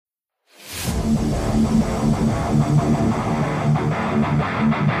Hey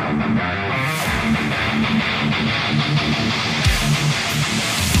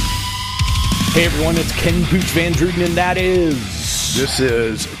everyone, it's Ken Pooch Van Druden, and This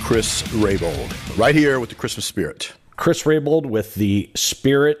is Chris Raybold, right here with the Christmas spirit. Chris Raybold with the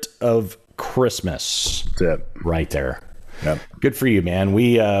spirit of Christmas. That's it. Right there. Yep. Good for you, man.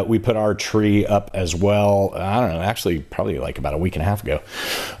 We put our tree up as well. I don't know, actually probably like about a week and a half ago.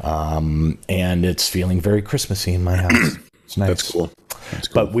 And it's feeling very Christmassy in my house. It's nice. That's cool.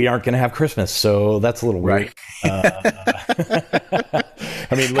 But we aren't going to have Christmas, so that's a little weird. Right.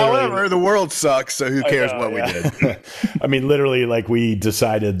 I mean, however, the world sucks, so who cares what we did? I mean, literally, like we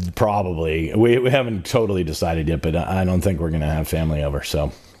decided probably. We haven't totally decided yet, but I don't think we're going to have family over.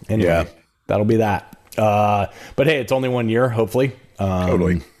 So anyway, that'll be that. But hey, it's only 1 year, hopefully.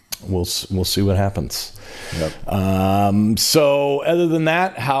 Totally. We'll see what happens. Yep. So other than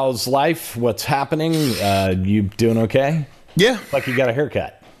that, how's life? What's happening? You doing okay? Yeah. Like you got a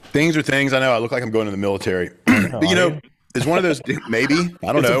haircut. Things are things. I know. I look like I'm going to the military. But, you know, it's one of those, maybe.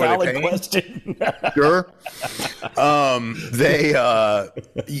 I don't know. It's a valid question. Sure.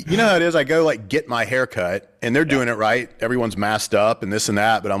 You know how it is? I go like get my haircut and they're doing it right. Everyone's masked up and this and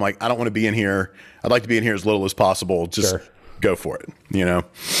that. But I'm like, I don't want to be in here. I'd like to be in here as little as possible. Just go for it, you know?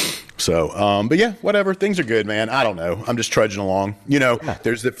 So, but yeah, whatever. Things are good, man. I don't know. I'm just trudging along. You know,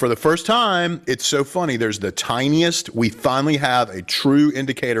 for the first time, it's so funny. There's the tiniest, we finally have a true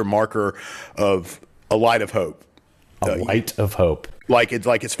indicator marker of a light of hope. A light of hope. Like it's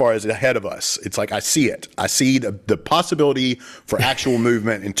like as far as ahead of us, it's like I see it. I see the possibility for actual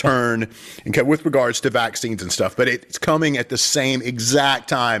movement and turn, and with regards to vaccines and stuff. But it's coming at the same exact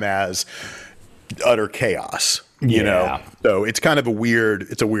time as utter chaos. You know, so it's kind of a weird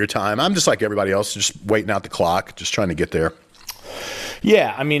time. I'm just like everybody else, just waiting out the clock, just trying to get there.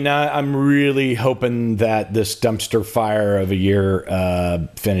 Yeah, I mean, I'm really hoping that this dumpster fire of a year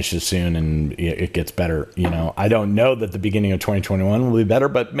finishes soon and it gets better. You know, I don't know that the beginning of 2021 will be better,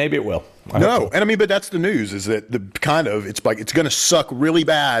 but maybe it will. And I mean, but that's the news is that it's like it's going to suck really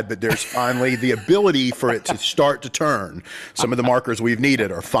bad, but there's finally the ability for it to start to turn. Some of the markers we've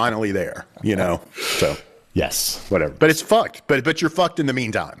needed are finally there, you know, so. Yes. Whatever. But it's fucked. But you're fucked in the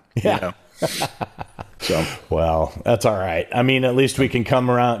meantime. Yeah. You know? So well, that's all right. I mean, at least we can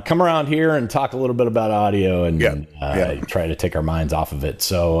come around here and talk a little bit about audio and try to take our minds off of it.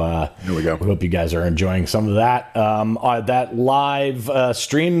 So here we go. We hope you guys are enjoying some of that. That live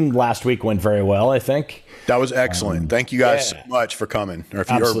stream last week went very well, I think. That was excellent. Thank you guys so much for coming. Or if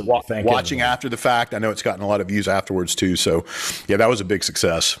you're watching after the fact, I know it's gotten a lot of views afterwards too. So yeah, that was a big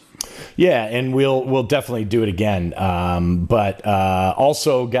success. Yeah, and we'll definitely do it again. But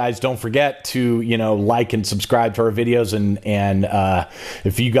also, guys, don't forget to like and subscribe to our videos, and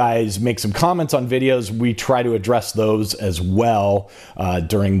if you guys make some comments on videos, we try to address those as well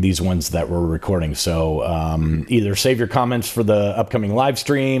during these ones that we're recording. So either save your comments for the upcoming live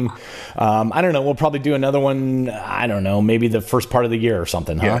stream. I don't know. We'll probably do another one. I don't know. Maybe the first part of the year or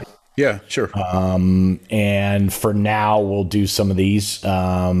something. Huh? Yeah, sure. And for now, we'll do some of these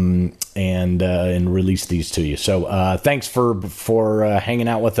and release these to you. So thanks for hanging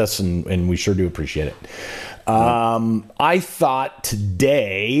out with us, and we sure do appreciate it. I thought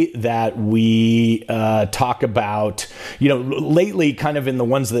today that we talk about, lately kind of in the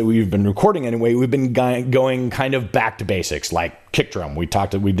ones that we've been recording anyway, we've been going kind of back to basics, like kick drum. We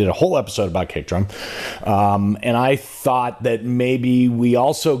did a whole episode about kick drum. And I thought that maybe we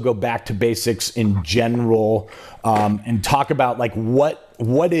also go back to basics in general and talk about like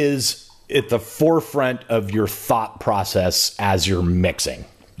what is at the forefront of your thought process as you're mixing.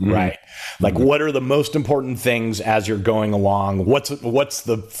 Right. Like, what are the most important things as you're going along? What's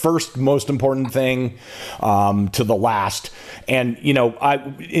the first most important thing to the last? And,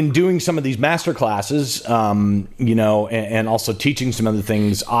 in doing some of these master classes, and also teaching some other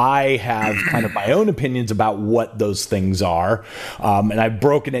things, I have kind of my own opinions about what those things are. And I've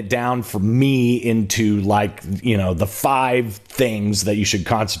broken it down for me into the 5 things that you should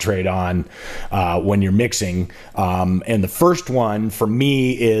concentrate on when you're mixing. And the first one for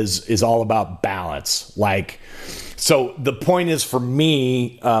me is all about balance. So the point is for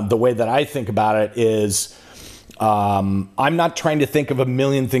me, the way that I think about it is, I'm not trying to think of a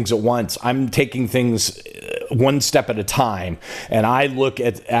million things at once. I'm taking things one step at a time. And I look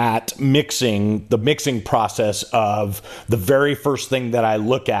at mixing, the mixing process of the very first thing that I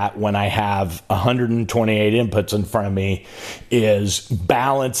look at when I have 128 inputs in front of me is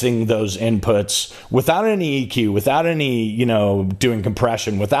balancing those inputs without any EQ, without any, doing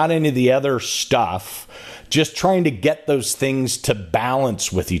compression, without any of the other stuff, just trying to get those things to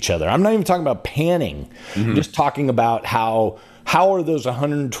balance with each other. I'm not even talking about panning. I'm just talking about how are those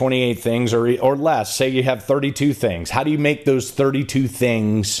 128 things or less? Say you have 32 things. How do you make those 32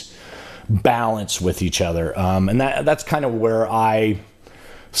 things balance with each other? And that's kind of where I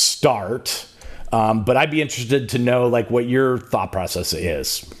start. But I'd be interested to know like what your thought process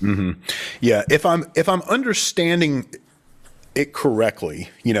is. Yeah. If I'm understanding it correctly,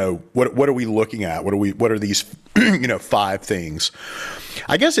 what are we looking at? What are these, 5 things?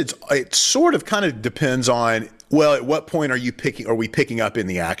 I guess it sort of kind of depends on, well, at what point are we picking up in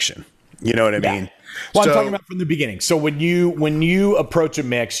the action? You know what I mean? Well, I'm talking about from the beginning. So when you approach a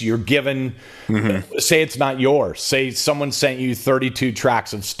mix, you're given, say it's not yours. Say someone sent you 32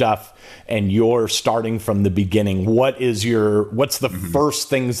 tracks of stuff and you're starting from the beginning. What's the first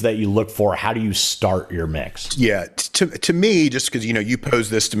things that you look for? How do you start your mix? Yeah. To me, just because, you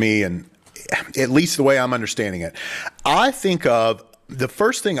posed this to me and at least the way I'm understanding it, the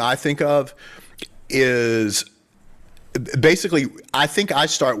first thing I think of is basically, I think I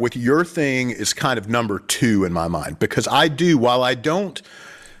start with your thing is kind of number 2 in my mind, because while I don't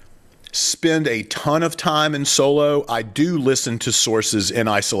spend a ton of time in solo, I do listen to sources in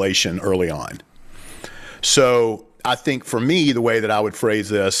isolation early on. So I think for me, the way that I would phrase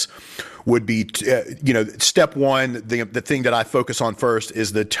this would be, step 1, the thing that I focus on first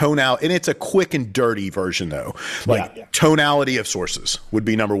is the tonality, and it's a quick and dirty version though. Tonality of sources would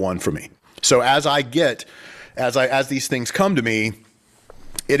be number 1 for me. So as these things come to me,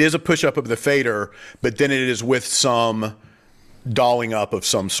 it is a push up of the fader, but then it is with some dolling up of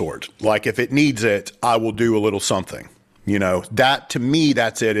some sort. Like if it needs it, I will do a little something. That to me,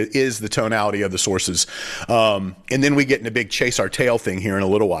 that's it. It is the tonality of the sources. And then we get in a big chase our tail thing here in a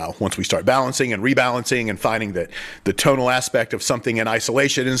little while. Once we start balancing and rebalancing and finding that the tonal aspect of something in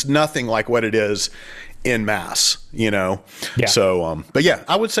isolation is nothing like what it is in mass, Yeah. So, but yeah,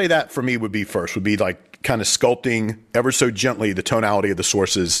 I would say that for me would be like kind of sculpting ever so gently the tonality of the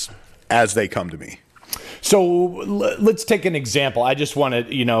sources as they come to me. So let's take an example. I just want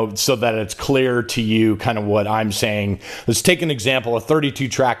to, so that it's clear to you kind of what I'm saying. Let's take an example, a 32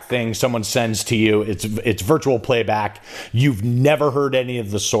 track thing someone sends to you. It's virtual playback. You've never heard any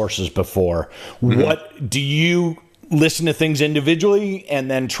of the sources before. What do you listen to things individually and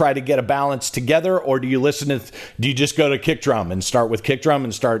then try to get a balance together, or do you just go to kick drum and start with kick drum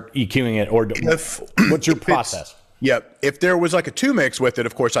and start EQing it, or what's your process? Yep. If there was like a 2 mix with it,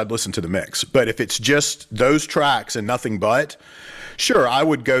 of course I'd listen to the mix. But if it's just those tracks and nothing but, sure, I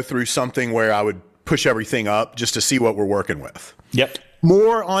would go through something where I would push everything up just to see what we're working with. Yep.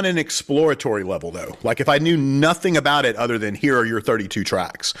 More on an exploratory level though. Like if I knew nothing about it other than here are your 32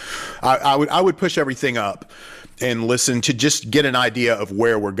 tracks, I would push everything up and listen to just get an idea of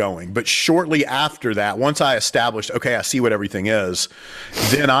where we're going. But shortly after that, once I established, okay, I see what everything is,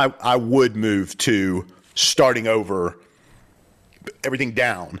 then I would move to starting over everything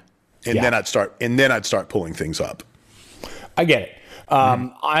down, and then I'd start pulling things up. I get it.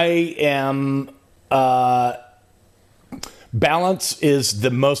 I am balance is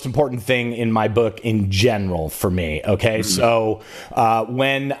the most important thing in my book in general for me. Okay. So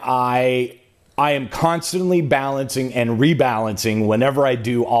when I am constantly balancing and rebalancing whenever I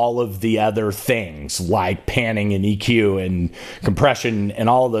do all of the other things like panning and EQ and compression and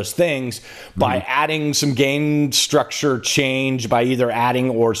all of those things by adding some gain structure change, by either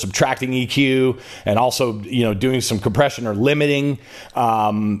adding or subtracting EQ, and also, doing some compression or limiting.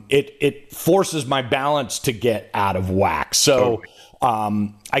 It forces my balance to get out of whack. So,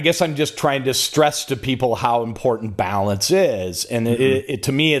 I guess I'm just trying to stress to people how important balance is. And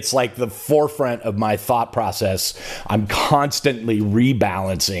to me, it's like the forefront of my thought process. I'm constantly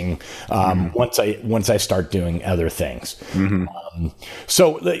rebalancing once I start doing other things.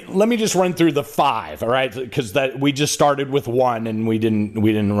 So let me just run through the 5, all right? Because we just started with 1 and we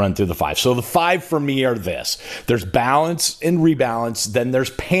didn't run through the 5. So the 5 for me are this: there's balance and rebalance. Then there's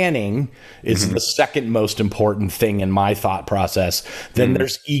panning is the second most important thing in my thought process. Then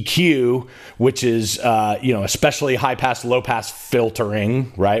there's EQ, which is, especially high pass, low pass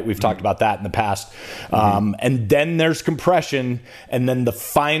filtering, right? We've talked about that in the past. And then there's compression. And then the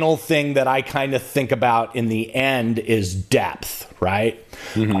final thing that I kind of think about in the end is depth, right?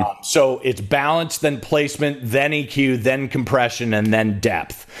 So it's balance, then placement, then EQ, then compression, and then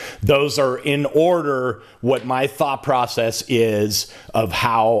depth. Those are in order what my thought process is of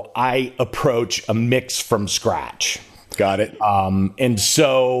how I approach a mix from scratch. Got it. And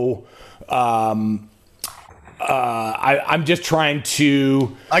so I'm just trying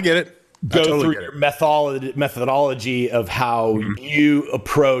to I get it. Go through your methodology of how you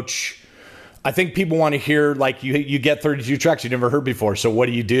approach I think people want to hear, like, you get 32 tracks you never heard before. So what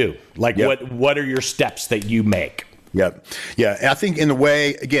do you do? Like, what are your steps that you make? Yep. Yeah. And I think in the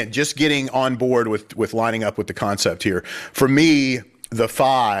way, again, just getting on board with lining up with the concept here, for me, the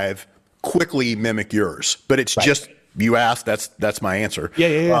 5 quickly mimic yours, but it's just, you asked, that's my answer.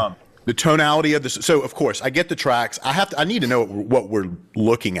 Yeah. The tonality of this. So of course I get the tracks. I need to know what we're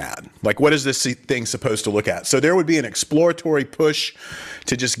looking at. Like, what is this thing supposed to look at? So there would be an exploratory push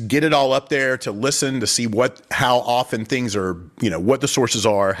to just get it all up there, to listen, to see how often things are, what the sources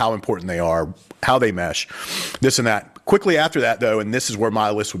are, how important they are, how they mesh, this and that. Quickly after that though, and this is where my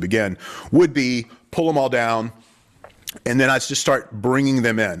list would begin, would be pull them all down. And then I just start bringing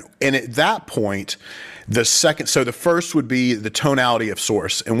them in. And at that point, the first would be the tonality of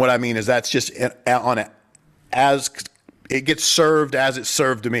source. And what I mean is that's just as it gets served as it's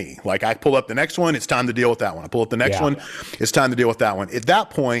served to me. Like, I pull up the next one, it's time to deal with that one. I pull up the next one, it's time to deal with that one. At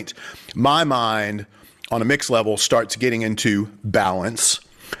that point, my mind on a mix level starts getting into balance,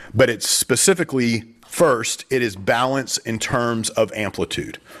 but it's specifically first, it is balance in terms of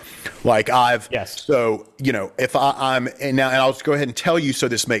amplitude. Like so, if and I'll just go ahead and tell you so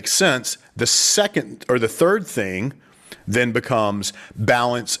this makes sense. The second or the third thing then becomes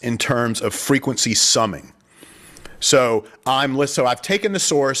balance in terms of frequency summing. So I've taken the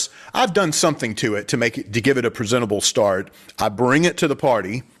source, I've done something to it to give it a presentable start. I bring it to the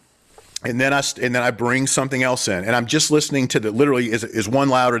party. And then I bring something else in, and I'm just listening to literally is one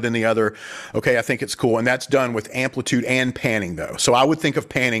louder than the other. Okay, I think it's cool, and that's done with amplitude and panning though. So I would think of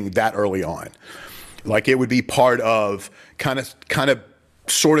panning that early on, like it would be part of kind of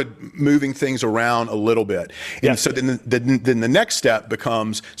sort of moving things around a little bit. And so then the next step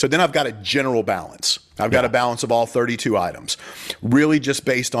becomes, so then I've got a general balance. I've got a balance of all 32 items, really just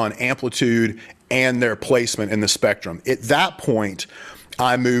based on amplitude and their placement in the spectrum. At that point,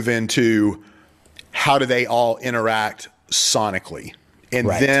 I move into how do they all interact sonically. And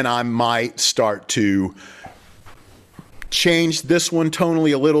then I might start to change this one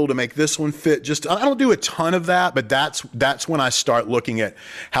tonally a little to make this one fit. I don't do a ton of that, but that's when I start looking at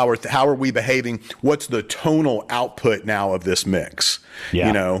how are we behaving? What's the tonal output now of this mix?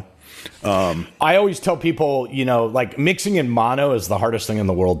 I always tell people, like, mixing in mono is the hardest thing in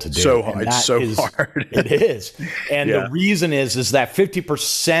the world to do. So hard. It's so hard. It is. And the reason is that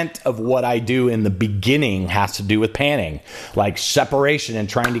 50% of what I do in the beginning has to do with panning, like separation and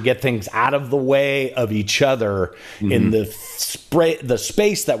trying to get things out of the way of each other in the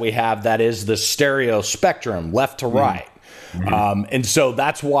space that we have, that is the stereo spectrum, left to right. And so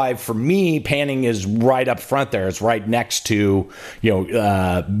that's why, for me, panning is right up front there. It's right next to,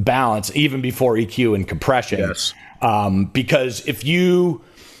 balance, even before EQ and compression. Yes. Because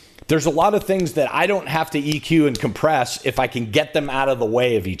there's a lot of things that I don't have to EQ and compress if I can get them out of the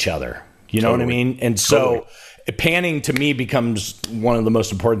way of each other. You know what I mean? And so panning to me becomes one of the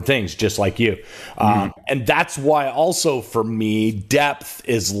most important things, just like you. And that's why also for me, depth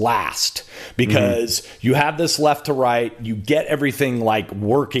is last, because you have this left to right, you get everything like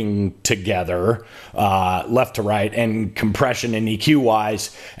working together, left to right, and compression and EQ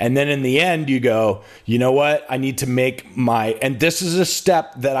wise. And then in the end, you go, you know what? I need to make and this is a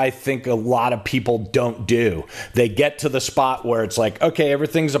step that I think a lot of people don't do. They get to the spot where it's like, okay,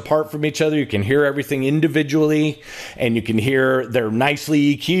 everything's apart from each other. You can hear everything individually, and you can hear they're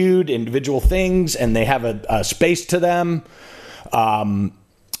nicely EQ'd individual things, and they have a space to them.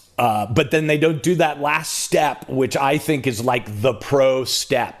 But then they don't do that last step, which I think is like the pro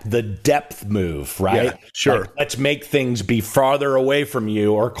step, the depth move, right? Yeah, sure. Like, let's make things be farther away from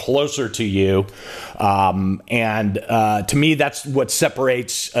you or closer to you. And to me, that's what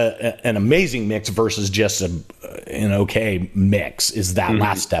separates an amazing mix versus just an okay mix, is that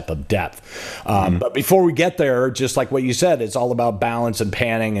last step of depth. But before we get there, just like what you said, it's all about balance and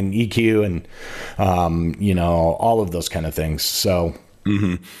panning and EQ and, all of those kind of things. So...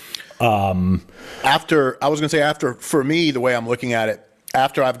 after for me, the way I'm looking at it,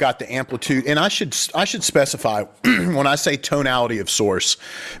 after I've got the amplitude, and I should specify when I say tonality of source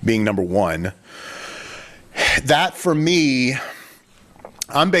being number one, that for me,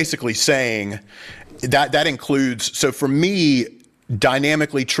 I'm basically saying that includes, so for me,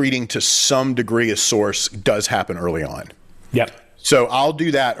 dynamically treating to some degree a source does happen early on. Yep. So I'll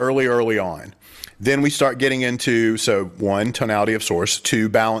do that early on. Then we start getting into, so 1, tonality of source, 2,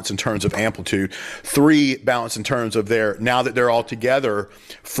 balance in terms of amplitude, 3, balance in terms of now that they're all together,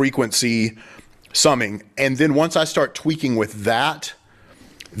 frequency summing. And then once I start tweaking with that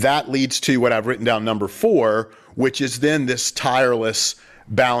leads to what I've written down, number 4, which is then this tireless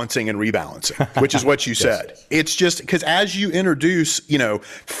balancing and rebalancing, which is what you said. It's just because as you introduce,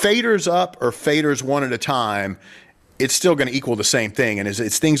 faders up or faders one at a time, it's still going to equal the same thing. And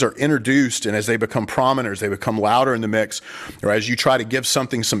as things are introduced and as they become prominent, as they become louder in the mix, or as you try to give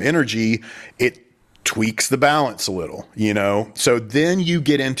something some energy, it tweaks the balance a little, So then you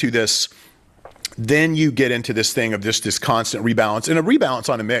get into this thing of this constant rebalance, and a rebalance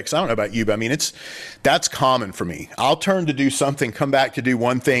on a mix. I don't know about you, but I mean, that's common for me. I'll turn to do something, come back to do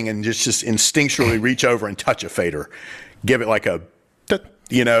one thing, and just instinctually reach over and touch a fader, give it like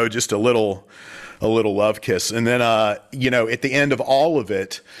just a little love kiss. And then, at the end of all of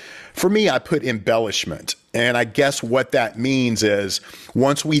it, for me, I put embellishment. And I guess what that means is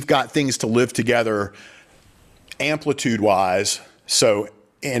once we've got things to live together amplitude wise,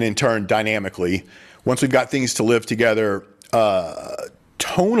 and in turn, dynamically, once we've got things to live together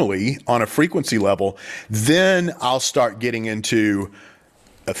tonally on a frequency level, then I'll start getting into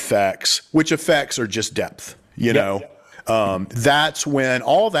effects, which effects are just depth, That's when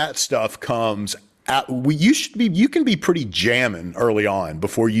all that stuff comes out. You can be pretty jamming early on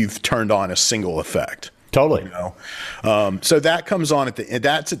before you've turned on a single effect. Totally. So that comes on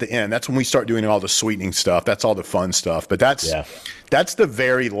that's at the end. That's when we start doing all the sweetening stuff. That's all the fun stuff. But that's the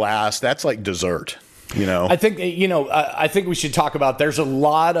very last. That's like dessert. I think I think we should talk about. There's a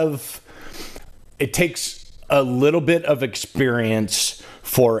lot of. It takes a little bit of experience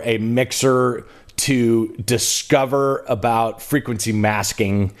for a mixer to discover about frequency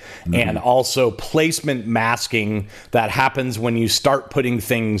masking and also placement masking that happens when you start putting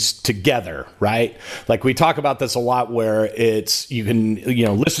things together, right? Like we talk about this a lot where you can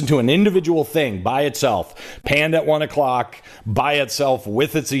listen to an individual thing by itself, panned at 1 o'clock by itself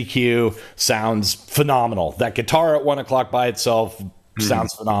with its EQ, sounds phenomenal. That guitar at 1 o'clock by itself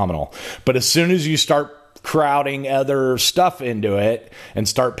sounds phenomenal. But as soon as you start crowding other stuff into it and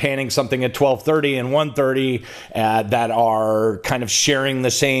start panning something at 12:30 and 1:30 that are kind of sharing the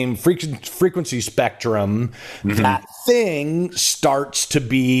same frequency spectrum, that thing starts to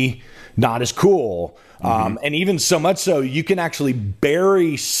be not as cool. And even so much so, you can actually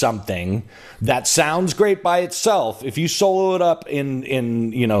bury something that sounds great by itself. If you solo it up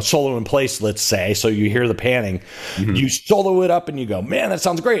in solo in place, let's say, so you hear the panning, you solo it up and you go, man, that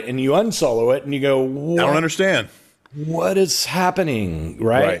sounds great. And you unsolo it and you go, I don't understand. What is happening?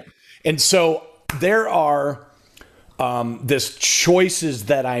 Right. And so there are this choices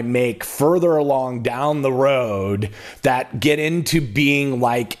that I make further along down the road that get into being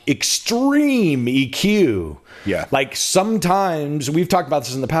like extreme EQ. Yeah. Like sometimes, we've talked about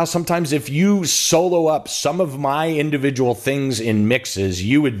this in the past, sometimes if you solo up some of my individual things in mixes,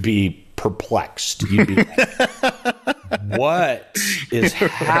 you would be perplexed. You'd be like, what is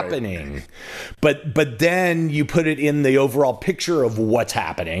happening? But then you put it in the overall picture of what's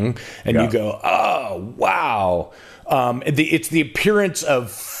happening and you go, oh, wow. It's the appearance of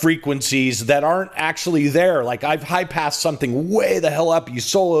frequencies that aren't actually there. Like I've high passed something way the hell up. You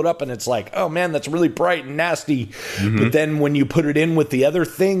solo it up and it's like, oh man, that's really bright and nasty. But then when you put it in with the other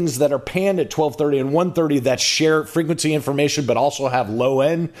things that are panned at 12:30 and 1:30 that share frequency information, but also have low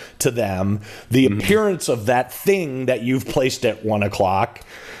end to them, the appearance of that thing that you've placed at 1 o'clock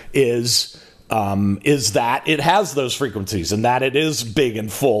is that it has those frequencies and that it is big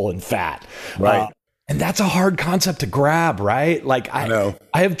and full and fat. Right. And that's a hard concept to grab, right? Like I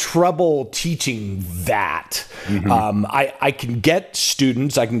have trouble teaching that. I can get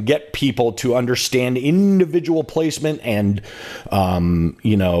students, I can get people to understand individual placement and,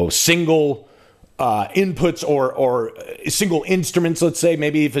 single inputs or single instruments, let's say,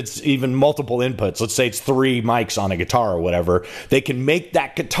 maybe if it's even multiple inputs, let's say it's 3 mics on a guitar or whatever, they can make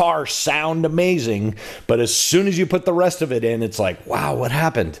that guitar sound amazing. But as soon as you put the rest of it in, it's like, wow, what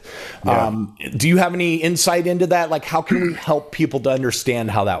happened? Yeah. Do you have any insight into that? Like, how can we help people to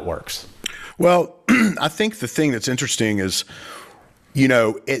understand how that works? Well, I think the thing that's interesting is,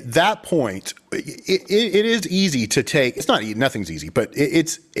 at that point, it is easy to take. It's not, nothing's easy, but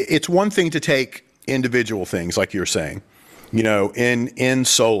it's one thing to take individual things like you're saying, in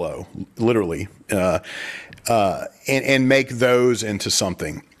solo, literally, and make those into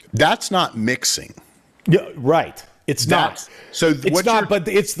something. That's not mixing. Yeah, right. It's not. So it's not, but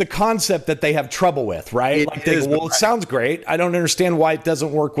it's the concept that they have trouble with, right? Like they go, well, it sounds great. I don't understand why it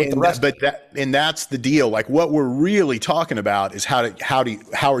doesn't work with the rest. And that's the deal. Like what we're really talking about is how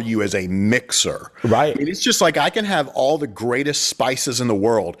are you as a mixer, right? I mean, it's just like I can have all the greatest spices in the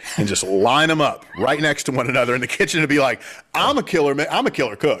world and just line them up right next to one another in the kitchen and be like, I'm a killer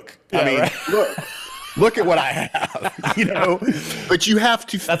cook. Yeah, I mean, right. look. look at what I have, you know, but you have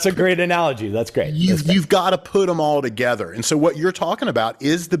to. That's a great analogy. That's great. You've got to put them all together. And so what you're talking about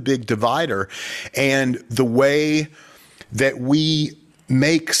is the big divider, and the way that we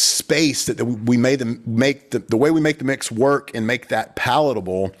make space, that we made them make the way we make the mix work and make that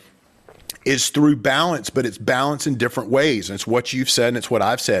palatable is through balance, but it's balance in different ways. And it's what you've said and it's what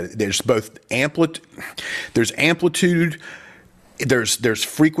I've said. There's both amplitude, there's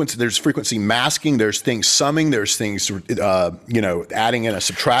frequency masking, there's things summing, there's things adding in a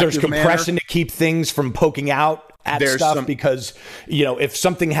subtractive There's compression manner to keep things from poking out at stuff, because if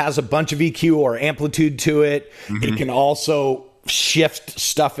something has a bunch of EQ or amplitude to it, it can also shift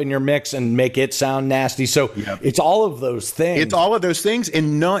stuff in your mix and make it sound nasty. So it's all of those things. It's all of those things,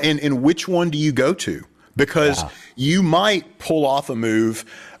 and which one do you go to? Because you might pull off a move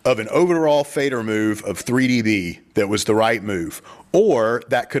of an overall fader move of 3 dB that was the right move, or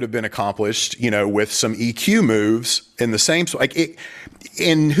that could have been accomplished, with some EQ moves in the same. So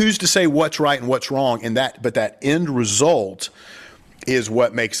and who's to say what's right and what's wrong? But that end result is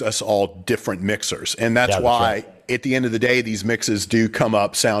what makes us all different mixers, and that's why. Right. At the end of the day, these mixes do come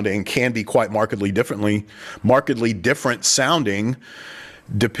up sounding, can be quite markedly different sounding,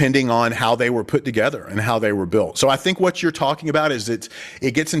 depending on how they were put together and how they were built. So I think what you're talking about is it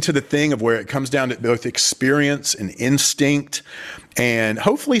gets into the thing of where it comes down to both experience and instinct, and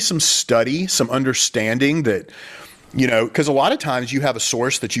hopefully some study, some understanding that, because a lot of times you have a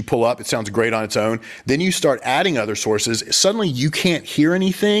source that you pull up, it sounds great on its own. Then you start adding other sources. Suddenly you can't hear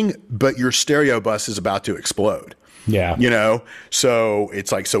anything, but your stereo bus is about to explode. Yeah. So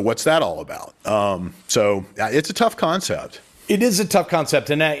it's like, so what's that all about? So it's a tough concept. It is a tough concept.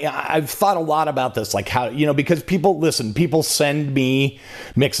 And I've thought a lot about this, like how, because people send me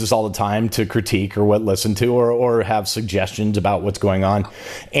mixes all the time to critique or listen to, or have suggestions about what's going on.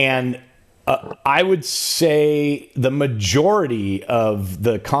 And I would say the majority of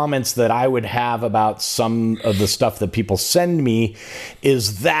the comments that I would have about some of the stuff that people send me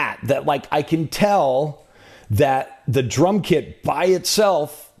is that like I can tell that the drum kit by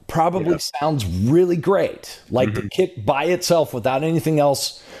itself probably sounds really great. Like the kit by itself without anything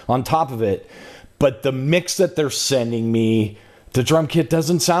else on top of it. But the mix that they're sending me, the drum kit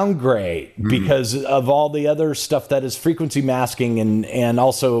doesn't sound great because of all the other stuff that is frequency masking and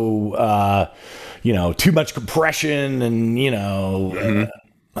also, too much compression and,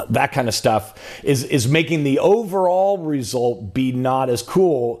 that kind of stuff is making the overall result be not as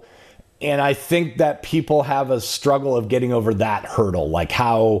cool. And I think that people have a struggle of getting over that hurdle. Like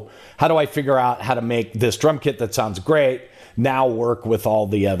how do I figure out how to make this drum kit that sounds great now work with all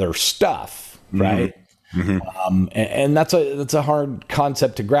the other stuff, right? And that's a hard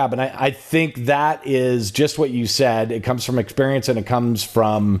concept to grab. And I think that is just what you said. It comes from experience, and it comes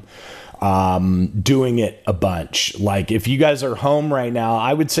from doing it a bunch. Like if you guys are home right now,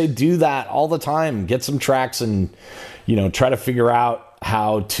 I would say do that all the time. Get some tracks and, try to figure out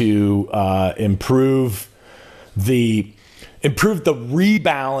how to improve the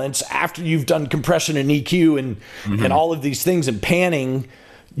rebalance after you've done compression and EQ and all of these things and panning.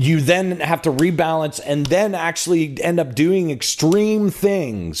 You then have to rebalance and then actually end up doing extreme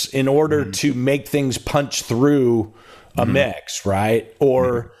things in order to make things punch through a mix, right?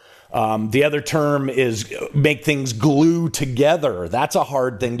 Or the other term is make things glue together. That's a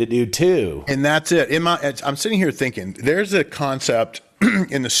hard thing to do too. And that's it. I'm sitting here thinking, there's a concept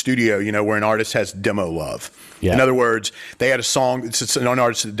in the studio, where an artist has demo love. Yeah. In other words, they had a song, it's an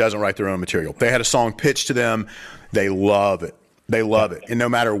artist that doesn't write their own material. They had a song pitched to them. They love it. They love it. And no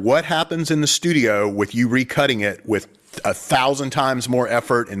matter what happens in the studio with you recutting it with 1,000 times more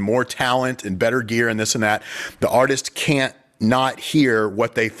effort and more talent and better gear and this and that, the artist can't not hear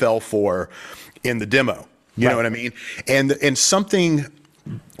what they fell for in the demo. You know what I mean? And something,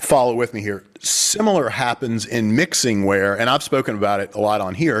 follow with me here, similar happens in mixing where, and I've spoken about it a lot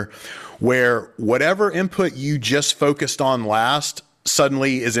on here, where whatever input you just focused on last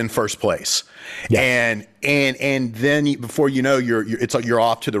suddenly is in first place. Yeah. And then before you know, it's like you're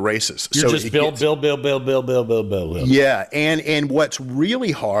off to the races. You're so just build. Yeah. And what's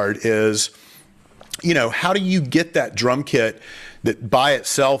really hard is, how do you get that drum kit that by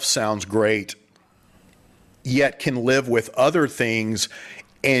itself sounds great, yet can live with other things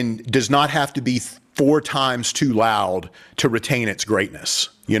and does not have to be 4 times too loud to retain its greatness,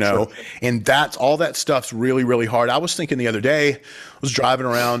 Sure. And that's all that stuff's really, really hard. I was thinking the other day, I was driving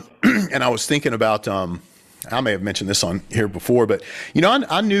around and I was thinking about, I may have mentioned this on here before, but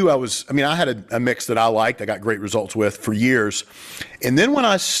I knew I had a mix that I liked, I got great results with for years. And then when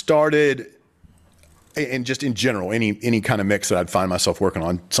I started and just in general, any kind of mix that I'd find myself working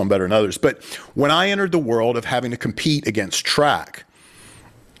on, some better than others. But when I entered the world of having to compete against track,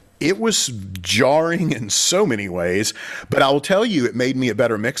 it was jarring in so many ways, but I will tell you, it made me a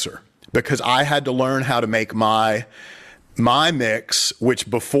better mixer because I had to learn how to make my mix, which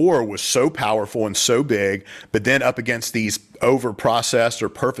before was so powerful and so big, but then up against these over processed or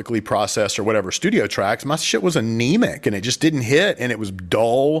perfectly processed or whatever studio tracks, my shit was anemic and it just didn't hit and it was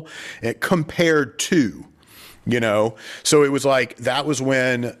dull compared to, so it was like, that was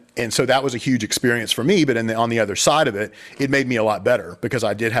when, and so that was a huge experience for me. But on the other side of it, it made me a lot better because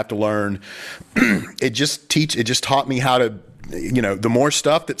I did have to learn. It just taught me how to, the more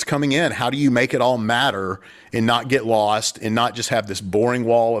stuff that's coming in, how do you make it all matter and not get lost and not just have this boring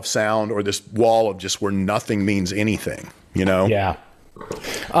wall of sound or this wall of just where nothing means anything, Yeah.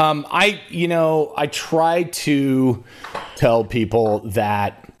 I try to tell people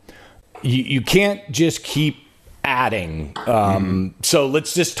that you can't just keep adding. So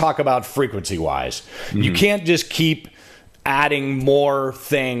let's just talk about frequency wise. You can't just keep adding more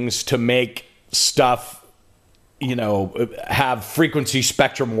things to make stuff, have frequency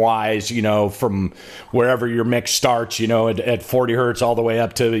spectrum wise, from wherever your mix starts, at 40 hertz all the way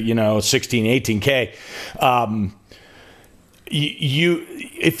up to, 16, 18K.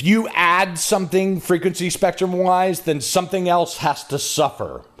 If you add something frequency spectrum wise, then something else has to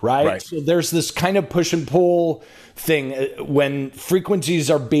suffer, right? So there's this kind of push and pull thing when frequencies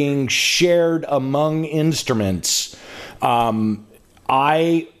are being shared among instruments.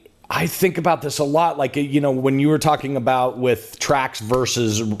 I think about this a lot, like, when you were talking about with tracks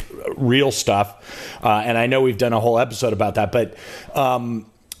versus real stuff, and I know we've done a whole episode about that, but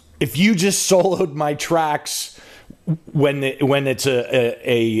if you just soloed my tracks when it's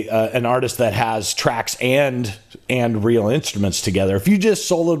an artist that has tracks and real instruments together, if you just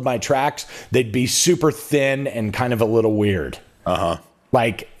soloed my tracks, they'd be super thin and kind of a little weird.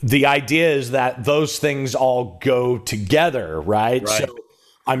 Like, the idea is that those things all go together, right? So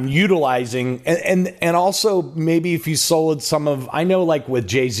I'm utilizing, and also maybe if you soloed some of, I know like with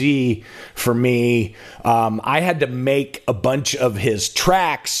Jay-Z, for me, I had to make a bunch of his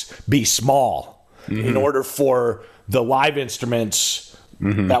tracks be small in order for the live instruments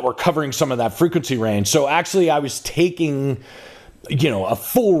that were covering some of that frequency range. So actually I was taking, a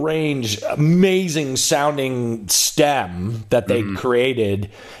full range, amazing sounding stem that they created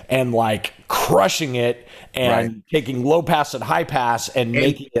and like crushing it and taking low pass and high pass and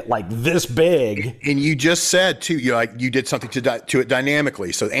making it like this big. And you just said too, you did something to it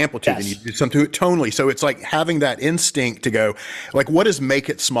dynamically. So amplitude, and you did something to it tonally. So it's like having that instinct to go, like, what does make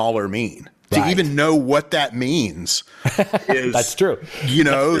it smaller mean? To even know what that means is that's true.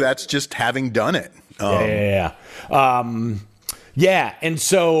 That's just having done it. Yeah, and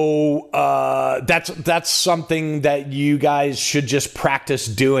so that's something that you guys should just practice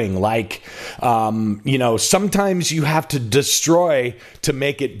doing. Like, sometimes you have to destroy to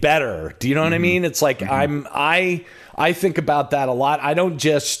make it better. Do you know what I mean? It's like I think about that a lot. I don't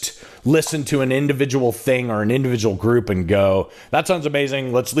just listen to an individual thing or an individual group and go, that sounds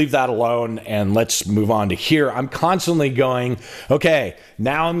amazing, let's leave that alone and let's move on to here. I'm constantly going, okay,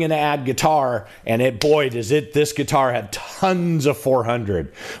 now I'm going to add guitar, and this guitar had tons of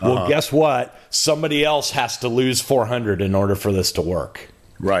 400. Well, guess what? Somebody else has to lose 400 in order for this to work.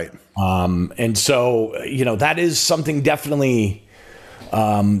 Right. And so, that is something definitely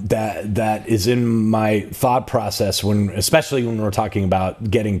that is in my thought process especially when we're talking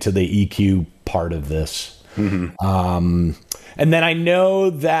about getting to the EQ part of this. And then I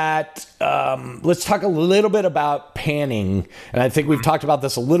know that let's talk a little bit about panning, and I think we've talked about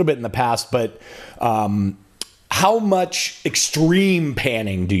this a little bit in the past, but how much extreme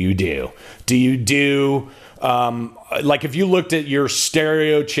panning do you do? Do you do like if you looked at your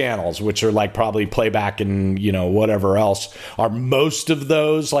stereo channels, which are like probably playback and whatever else, are most of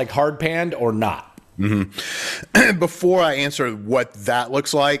those like hard panned or not? Before I answer what that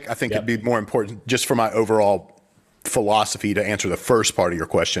looks like, I think it'd be more important just for my overall philosophy to answer the first part of your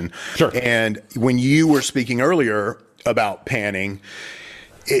question. Sure. And when you were speaking earlier about panning,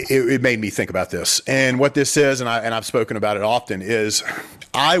 it made me think about this. And what this is, and I've spoken about it often, is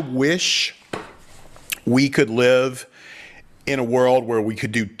I wish we could live in a world where we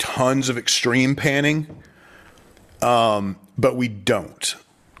could do tons of extreme panning, but we don't.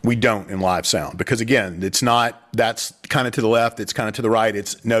 We don't in live sound because, again, it's not, that's kind of to the left, it's kind of to the right.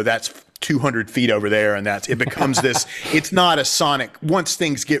 That's 200 feet over there, and it becomes this, it's not a sonic, once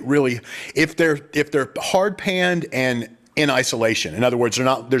things get really, if they're hard panned and in isolation. In other words,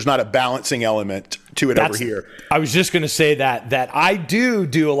 there's not a balancing element to it over here. I was just going to say that I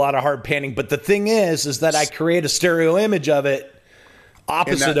do a lot of hard panning, but the thing is that I create a stereo image of it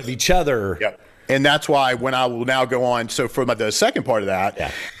opposite of each other. Yep. And that's why when I will now go on, so for the second part of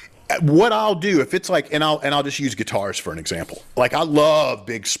that, what I'll do if it's like, and I'll just use guitars for an example. Like I love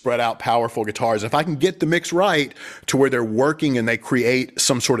big spread out, powerful guitars. If I can get the mix right to where they're working and they create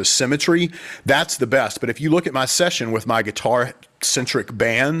some sort of symmetry, that's the best. But if you look at my session with my guitar centric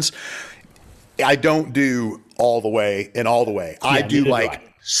bands, I don't do all the way. I do like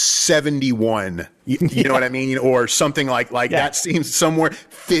 71, you know what I mean? Or something like that seems somewhere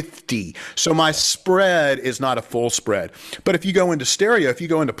 50. So my spread is not a full spread. But if you go into stereo, if you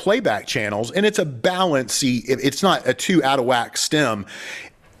go into playback channels, and it's a balancey, it's not a too out of whack stem,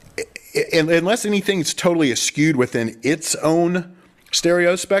 unless anything's totally skewed within its own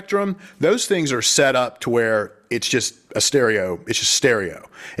stereo spectrum, those things are set up to where it's just a stereo. It's just stereo.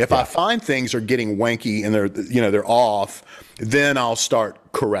 If I find things are getting wanky and they're off, then I'll start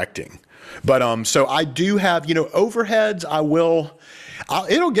correcting. But so I do have, overheads.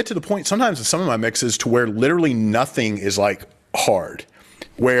 It'll get to the point sometimes in some of my mixes to where literally nothing is like hard,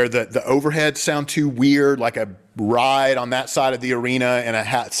 where the overheads sound too weird, like a ride on that side of the arena and a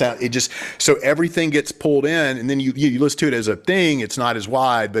hat sound. It just, so everything gets pulled in, and then you listen to it as a thing. It's not as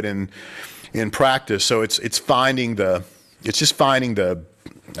wide, but in practice. So it's just finding the,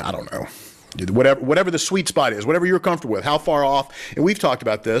 I don't know, whatever the sweet spot is, whatever you're comfortable with, how far off. And we've talked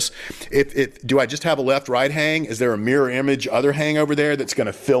about this. Do I just have a left right hang? Is there a mirror image other hang over there that's going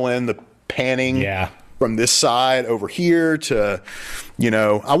to fill in the panning from this side over here to,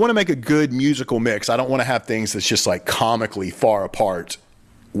 I want to make a good musical mix. I don't want to have things that's just like comically far apart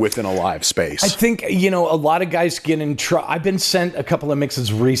within a live space. I think, a lot of guys get in trouble. I've been sent a couple of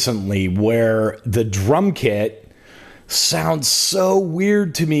mixes recently where the drum kit sounds so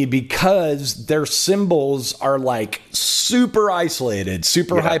weird to me because their cymbals are like super isolated,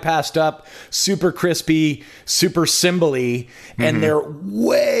 super high passed up, super crispy, super cymbally, and they're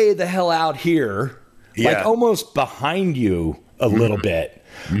way the hell out here, like almost behind you a little bit.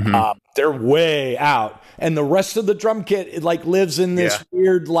 They're way out. And the rest of the drum kit, it like lives in this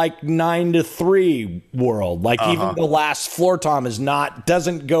weird like 9-3 world. Like even the last floor tom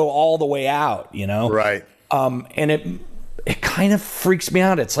doesn't go all the way out, Right. And it kind of freaks me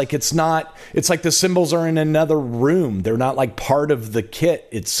out. It's like it's like the cymbals are in another room. They're not like part of the kit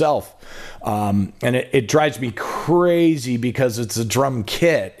itself. And it drives me crazy because it's a drum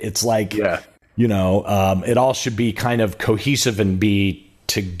kit. It's like, it all should be kind of cohesive and be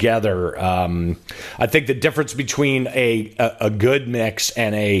together. I think the difference between a good mix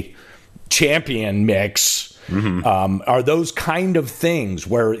and a champion mix are those kind of things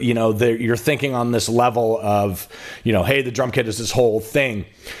where, you're thinking on this level of, hey, the drum kit is this whole thing.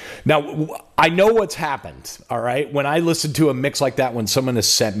 Now, I know what's happened, all right? When I listen to a mix like that, when someone has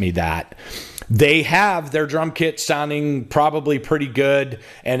sent me that, they have their drum kit sounding probably pretty good,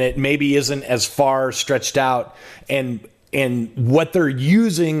 and it maybe isn't as far stretched out, and what they're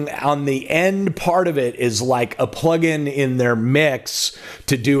using on the end part of it is like a plug-in in their mix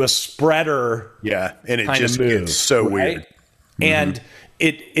to do a spreader. Yeah, and it just gets so weird. And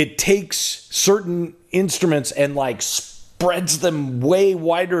it takes certain instruments and like spreads them way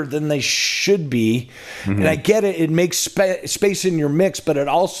wider than they should be. And I get it. It makes space in your mix, but it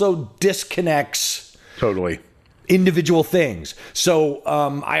also disconnects totally individual things. So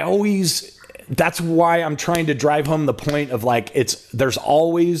that's why I'm trying to drive home the point of like, there's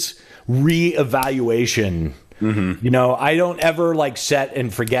always reevaluation. I don't ever like set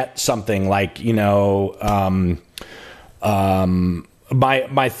and forget something like, my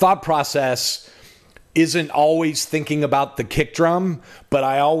thought process isn't always thinking about the kick drum, but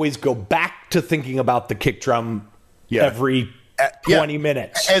I always go back to thinking about the kick drum every 20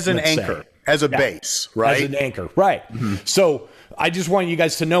 minutes. As an anchor, as a base, right? As an anchor, right. So I just want you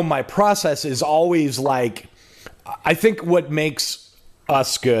guys to know my process is always like, I think what makes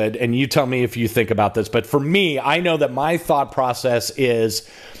us good, and you tell me if you think about this, but for me, I know that my thought process is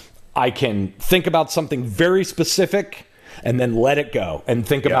I can think about something very specific and then let it go, and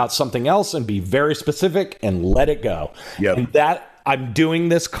think about something else and be very specific and let it go. And that I'm doing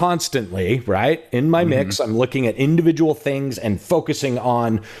this constantly, right? In my mix, I'm looking at individual things and focusing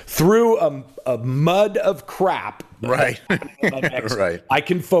on through a mud of crap. Right. Right. I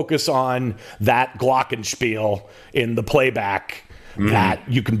can focus on that glockenspiel in the playback that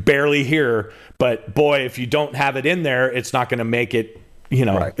you can barely hear, but boy, if you don't have it in there, it's not going to make it,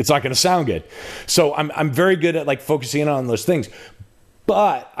 it's not going to sound good. So I'm very good at like focusing in on those things.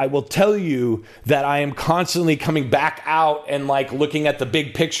 But I will tell you that I am constantly coming back out and like looking at the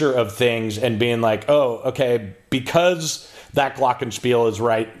big picture of things and being like, oh, okay, because that glockenspiel is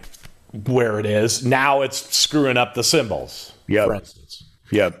right where it is, now it's screwing up the cymbals, for instance.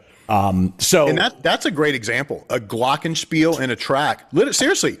 Yep. So and that's a great example. A glockenspiel in a track.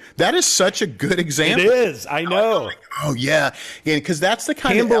 Seriously, that is such a good example. It is. I know. Oh yeah, because that's the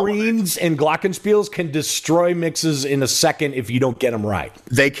kind tambourines and glockenspiels can destroy mixes in a second if you don't get them right.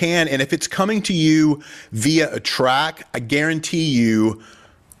 They can, and if it's coming to you via a track, I guarantee you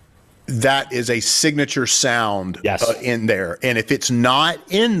that is a signature sound in there. And if it's not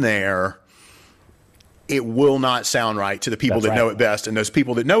in there, it will not sound right to the people that know it best. And those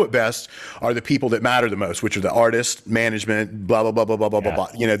people that know it best are the people that matter the most, which are the artist, management, blah, blah, blah, blah, blah, blah, blah.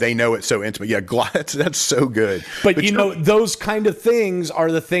 You know, they know it so intimate. Yeah, that's so good. But you know, those kind of things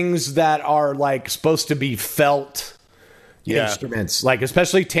are the things that are like supposed to be felt instruments, like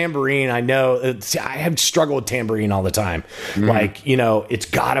especially tambourine. I know I have struggled with tambourine all the time. Like, you know, it's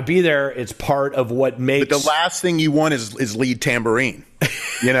got to be there. It's part of what makes. But the last thing you want is lead tambourine.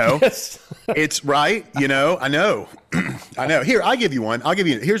 You know, it's right. You know, I know. I know. Here, I'll give you one. Let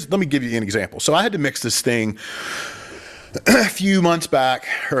me give you an example. So I had to mix this thing a few months back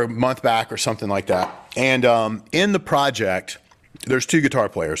or a month back or something like that. And in the project, there's two guitar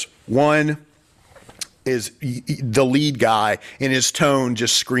players. One is the lead guy, and his tone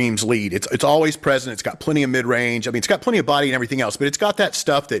just screams lead. It's always present. It's got plenty of mid-range. I mean, it's got plenty of body and everything else, but it's got that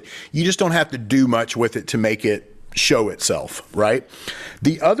stuff that you just don't have to do much with it to make it show itself, right?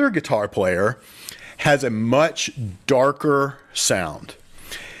 The other guitar player has a much darker sound.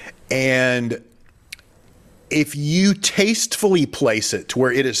 And if you tastefully place it to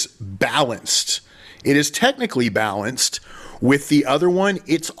where it is balanced, it is technically balanced with the other one,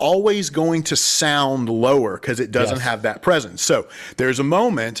 it's always going to sound lower because it doesn't have that presence. So there's a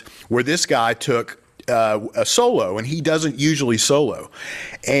moment where this guy took a solo, and he doesn't usually solo.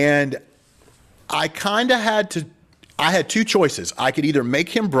 And I kind of I had two choices. I could either make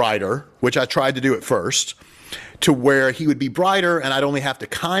him brighter, which I tried to do at first, to where he would be brighter and I'd only have to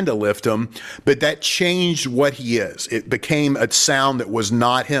kind of lift him, but that changed what he is. It became a sound that was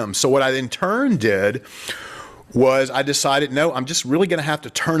not him. So what I in turn did was I decided, no, I'm just really going to have to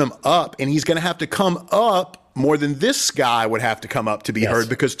turn him up, and he's going to have to come up more than this guy would have to come up to be heard,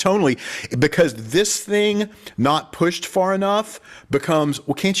 because tonally, because this thing not pushed far enough becomes,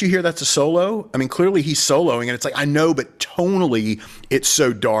 well, can't you hear that's a solo? I mean, clearly he's soloing, and it's like, I know, but tonally it's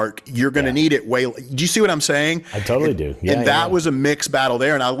so dark. You're going to need it way. Do you see what I'm saying? I totally do. Yeah, and that was a mixed battle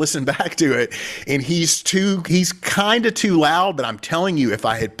there. And I listened back to it, and he's kind of too loud, but I'm telling you, if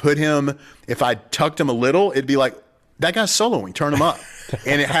I tucked him a little, it'd be like, that guy's soloing, turn him up.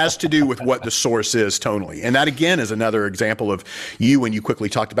 And it has to do with what the source is tonally. And that, again, is another example of you, when you quickly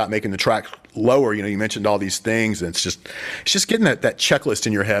talked about making the track lower. You know, you mentioned all these things, and it's just getting that checklist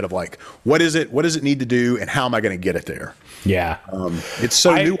in your head of like, what does it need to do, and how am I going to get it there? Yeah. It's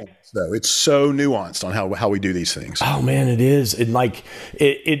so nuanced, though. It's so nuanced on how we do these things. Oh man, it is. And like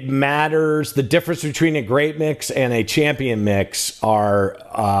it matters. The difference between a great mix and a champion mix are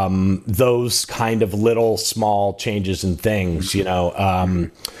those kind of little small changes and things, you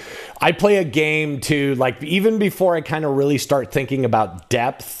know. I play a game too, like even before I kind of really start thinking about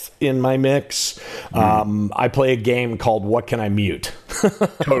depth in my mix, I play a game called What Can I Mute?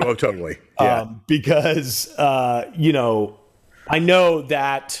 Totally. Yeah. Because, you know, I know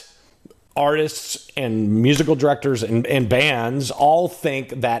that artists and musical directors and bands all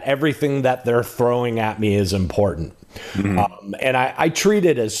think that everything that they're throwing at me is important. And I treat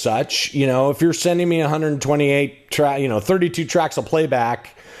it as such. You know, if you're sending me 128 32 tracks of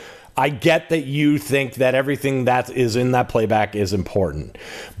playback, I get that you think that everything that is in that playback is important,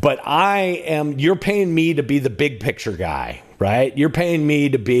 but you're paying me to be the big picture guy, right? You're paying me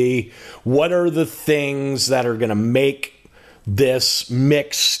to be, what are the things that are going to make this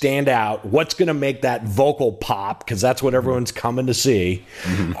mix stand out? What's going to make that vocal pop? Because that's what everyone's coming to see.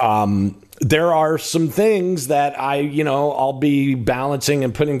 There are some things that I'll be balancing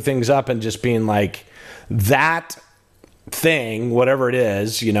and putting things up and just being like, that thing, whatever it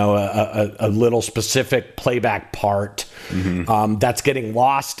is, you know, a little specific playback part that's getting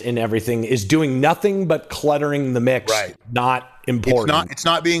lost in everything is doing nothing but cluttering the mix. Right. Not important. It's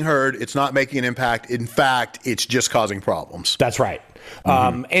not being heard. It's not making an impact. In fact, it's just causing problems. That's right.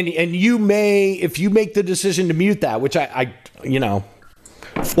 And you may, if you make the decision to mute that, which I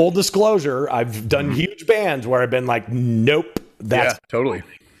full disclosure, I've done huge bands where I've been like, nope. Yeah, totally.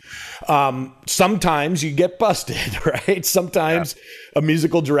 Sometimes you get busted, right? Sometimes a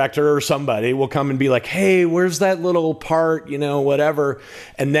musical director or somebody will come and be like, hey, where's that little part, whatever.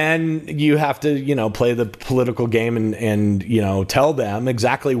 And then you have to, play the political game and tell them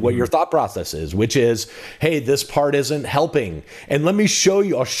exactly what your thought process is, which is, hey, this part isn't helping. And let me show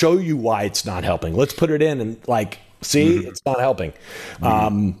you, I'll show you why it's not helping. Let's put it in and see, it's not helping.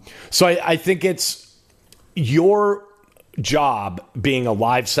 So I think it's your job being a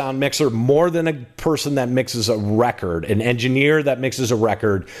live sound mixer more than a person that mixes a record, an engineer that mixes a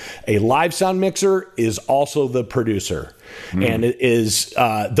record. A live sound mixer is also the producer. And it is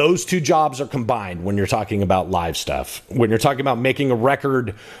those two jobs are combined when you're talking about live stuff. When you're talking about making a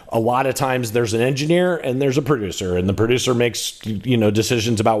record, a lot of times there's an engineer and there's a producer, and the producer makes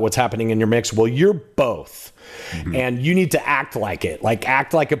decisions about what's happening in your mix. Well, you're both. And you need to act like it,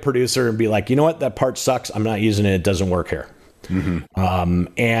 act like a producer and be like, you know what, that part sucks. I'm not using it. It doesn't work here. I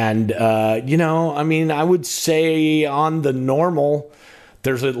would say on the normal,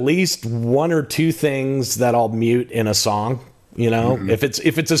 there's at least one or two things that I'll mute in a song, if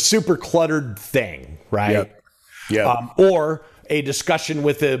it's a super cluttered thing, right? Or a discussion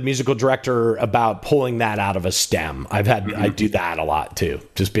with a musical director about pulling that out of a stem. I do that a lot too.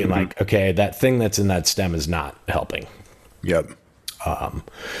 Just being like, okay, that thing that's in that stem is not helping.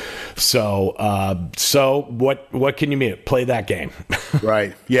 So what can you mute? Play that game.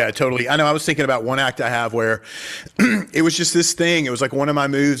 Right. Yeah, totally. I know I was thinking about one act I have where it was just this thing. It was like one of my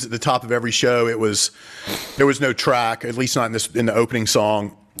moves at the top of every show. There was no track, at least not in the opening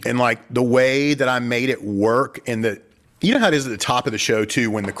song. And the way that I made it work, and you know how it is at the top of the show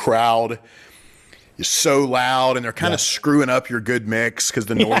too, when the crowd is so loud and they're kind of screwing up your good mix because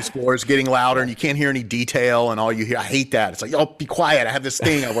the noise floor is getting louder and you can't hear any detail, and all you hear, I hate that. It's like, oh, be quiet. I have this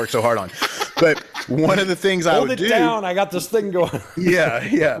thing I worked so hard on. But one of the things I would do. Hold it down. I got this thing going.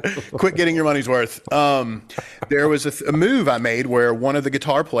 Yeah. Quit getting your money's worth. There was a move I made where one of the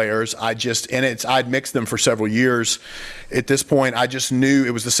guitar players, I'd mixed them for several years. At this point, I just knew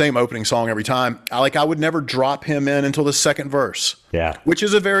it was the same opening song every time. I would never drop him in until the second verse. Yeah. Which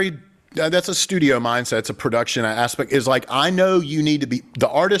is that's a studio mindset. It's a production aspect. Is I know you need to be, the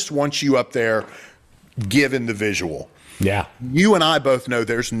artist wants you up there given the visual. Yeah. You and I both know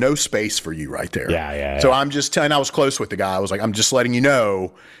there's no space for you right there. Yeah. So I'm just telling, I was close with the guy. I was like, I'm just letting you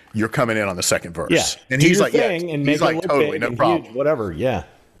know you're coming in on the second verse. Yeah. And he's like, and he's like, totally, no problem. Huge, whatever. Yeah.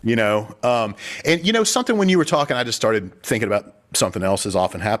 Something when you were talking, I just started thinking about something else, as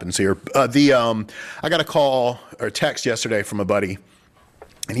often happens here. I got a call or text yesterday from a buddy,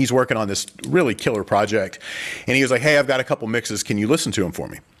 and he's working on this really killer project. And he was like, hey, I've got a couple mixes. Can you listen to them for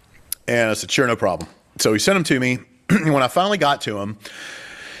me? And I said, sure, no problem. So he sent them to me. And when I finally got to him,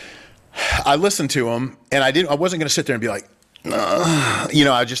 I listened to him, and I wasn't going to sit there and be like,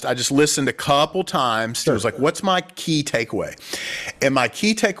 I just listened a couple times. It was like, what's my key takeaway? And my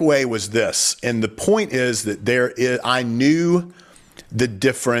key takeaway was this. And the point is that I knew the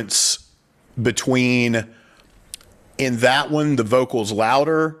difference between, in that one, the vocal's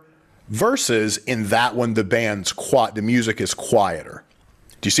louder versus in that one, the music is quieter.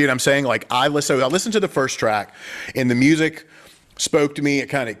 Do you see what I'm saying? I listened to the first track, and the music spoke to me. It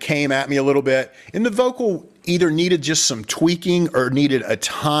kind of came at me a little bit. And the vocal either needed just some tweaking or needed a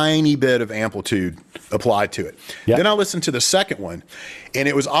tiny bit of amplitude applied to it. Yep. Then I listened to the second one, and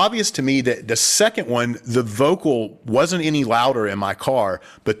it was obvious to me that the second one, the vocal wasn't any louder in my car,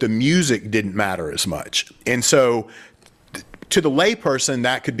 but the music didn't matter as much. And so to the layperson,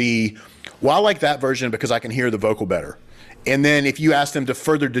 that could be, well, I like that version because I can hear the vocal better. And then if you ask them to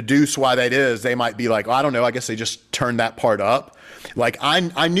further deduce why that is, they might be like, oh, I don't know, I guess they just turned that part up.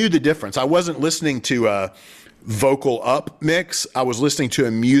 I knew the difference. I wasn't listening to a vocal up mix. I was listening to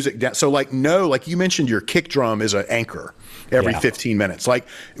a music down. So you mentioned, your kick drum is an anchor every 15 minutes.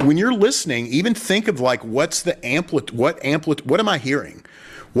 When you're listening, even think of what's the amplitude, what am I hearing?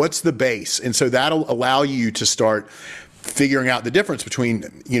 What's the bass? And so that'll allow you to start figuring out the difference between,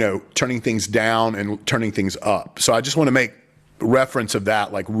 turning things down and turning things up. So I just want to make reference of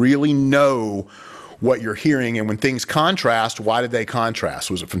that, really know what you're hearing. And when things contrast, why did they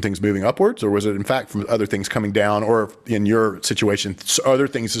contrast? Was it from things moving upwards, or was it in fact from other things coming down, or in your situation, other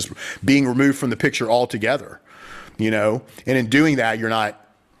things just being removed from the picture altogether, And in doing that, you're not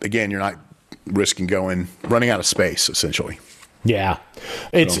risking running out of space, essentially. Yeah.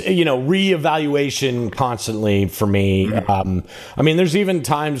 It's, reevaluation constantly for me. There's even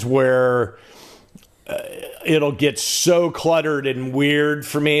times where it'll get so cluttered and weird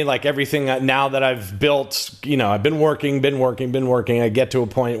for me. Everything now that I've built, I've been working. I get to a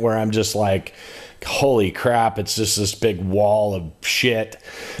point where I'm just like, holy crap, it's just this big wall of shit.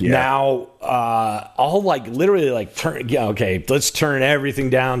 Yeah. Now, I'll like literally like turn, yeah, okay, let's turn everything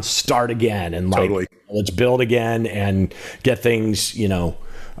down, start again, and like, Totally. let's build again and get things,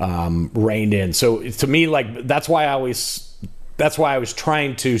 reined in. So to me, like, that's why I was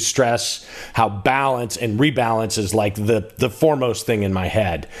trying to stress how balance and rebalance is like the foremost thing in my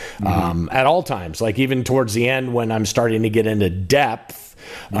head, at all times. Like even towards the end when I'm starting to get into depth,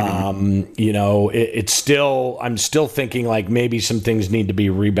 it's still, I'm still thinking like maybe some things need to be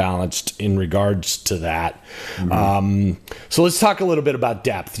rebalanced in regards to that. So let's talk a little bit about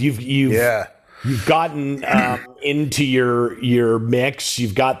depth. You've gotten into your mix.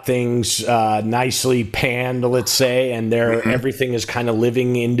 You've got things nicely panned, let's say, and everything is kind of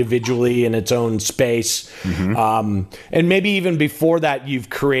living individually in its own space. And maybe even before that, you've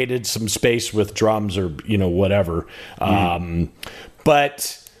created some space with drums or whatever.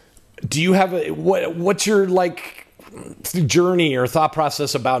 But do you have what's your like journey or thought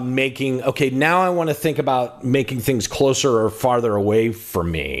process about making, okay, now I want to think about making things closer or farther away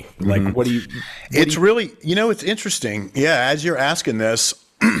from me? Like, what do you... Really, it's interesting. Yeah, as you're asking this,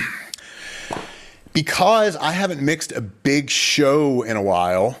 because I haven't mixed a big show in a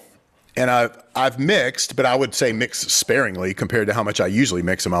while, and I've mixed, but I would say mix sparingly compared to how much I usually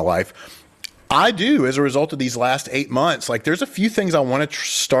mix in my life. I do, as a result of these last 8 months, like there's a few things I want to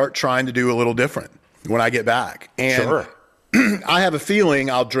start trying to do a little different when I get back. And Sure. I have a feeling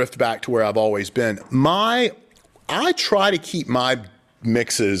I'll drift back to where I've always been. I try to keep my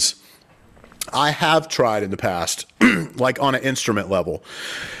mixes, I have tried in the past, like on an instrument level.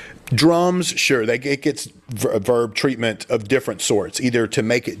 Drums, sure, it gets verb treatment of different sorts, either to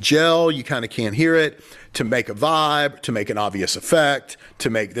make it gel, you kind of can't hear it, to make a vibe, to make an obvious effect, to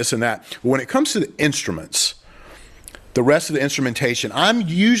make this and that. When it comes to the instruments, the rest of the instrumentation, I'm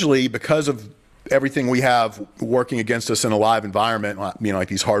usually, because of everything we have working against us in a live environment, like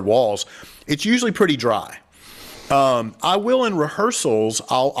these hard walls, it's usually pretty dry. I will in rehearsals,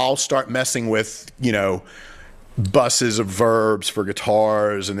 I'll start messing with, buses of verbs for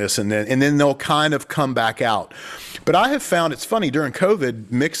guitars and this and then they'll kind of come back out. But I have found, it's funny, during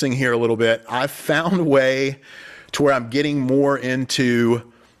COVID, mixing here a little bit, I've found a way to where I'm getting more into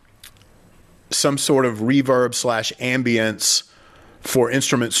some sort of reverb / ambience for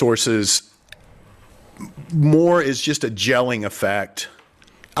instrument sources. More is just a gelling effect.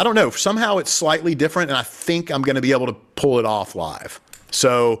 I don't know, somehow it's slightly different, and I think I'm going to be able to pull it off live.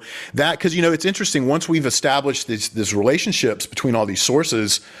 So that, because it's interesting, once we've established these relationships between all these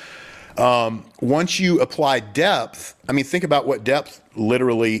sources, once you apply depth, think about what depth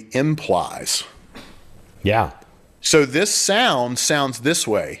literally implies. Yeah. So this sounds this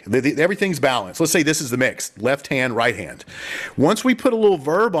way. Everything's balanced. Let's say this is the mix, left hand, right hand. Once we put a little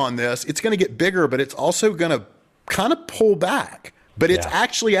verb on this, it's going to get bigger, but it's also going to kind of pull back. But it's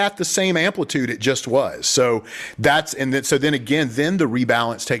actually at the same amplitude it just was. So then the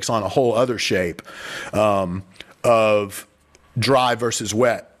rebalance takes on a whole other shape of dry versus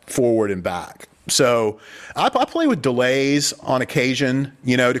wet, forward and back. So I play with delays on occasion,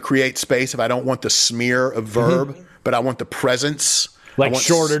 to create space if I don't want the smear of verb, but I want the presence. Like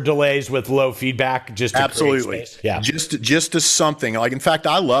shorter delays with low feedback, just to absolutely, create space. Yeah, just as something. Like, in fact,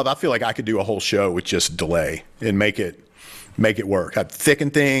 I feel like I could do a whole show with just delay and make it work. I'd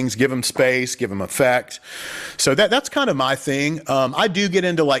thicken things, give them space, give them effect. So that's kind of my thing. I do get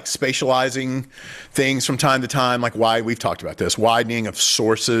into like spatializing things from time to time, like we've talked about this, widening of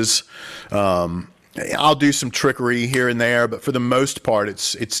sources. I'll do some trickery here and there, but for the most part,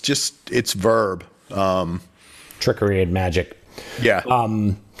 it's verb. Trickery and magic. Yeah.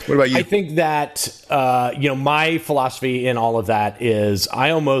 What about you? I think that, my philosophy in all of that is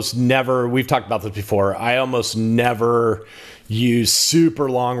I almost never, we've talked about this before, I almost never use super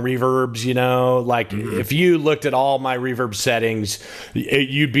long reverbs, if you looked at all my reverb settings,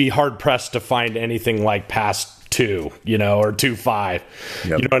 you'd be hard pressed to find anything like past 2, or 2.5. Yep. You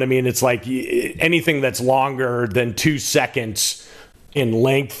know what I mean? It's like anything that's longer than 2 seconds in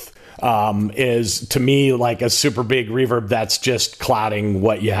length is to me like a super big reverb that's just clouding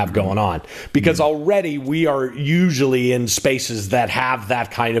what you have going on, because already we are usually in spaces that have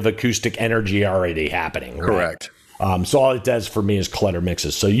that kind of acoustic energy already happening. Right? Correct. So all it does for me is clutter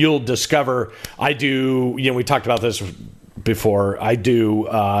mixes. So you'll discover I do, we talked about this before, I do,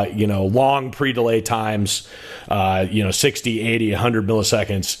 long pre-delay times, 60, 80, 100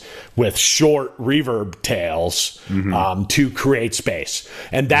 milliseconds with short reverb tails to create space.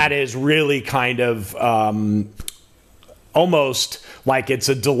 And that is really kind of almost like it's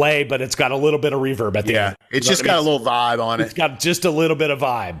a delay, but it's got a little bit of reverb at the end. It's just got a little vibe on it. It's got just a little bit of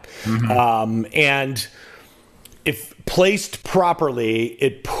vibe. And if placed properly,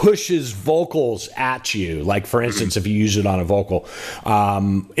 it pushes vocals at you. Like, for instance, if you use it on a vocal,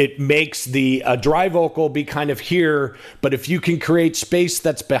 it makes the dry vocal be kind of here. But if you can create space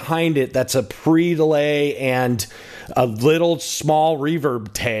that's behind it, that's a pre-delay and a little small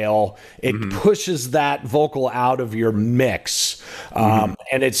reverb tail, it pushes that vocal out of your mix. And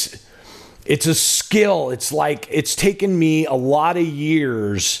it's a skill. It's like, it's taken me a lot of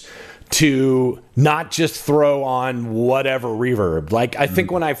years to not just throw on whatever reverb. Like, I think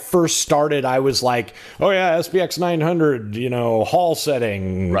when I first started, I was like, oh yeah, SPX 900, hall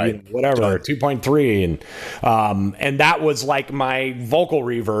setting, right, whatever, 2.3. And that was like my vocal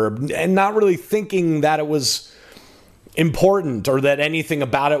reverb, and not really thinking that it was important or that anything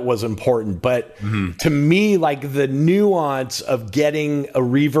about it was important. But to me, like, the nuance of getting a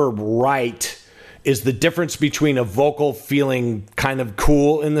reverb right is the difference between a vocal feeling kind of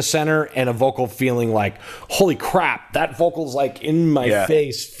cool in the center and a vocal feeling like, holy crap, that vocal's like in my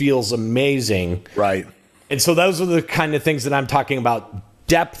face, feels amazing. Right. And so those are the kind of things that I'm talking about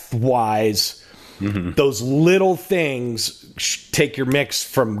depth wise. Those little things take your mix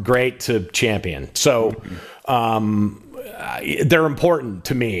from great to champion. So they're important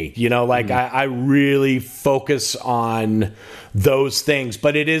to me, I really focus on those things,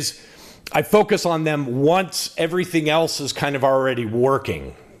 but I focus on them once everything else is kind of already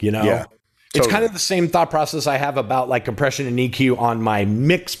working, Yeah. It's kind of the same thought process I have about like compression and EQ on my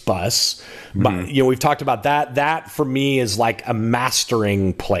mix bus. But, we've talked about that. That for me is like a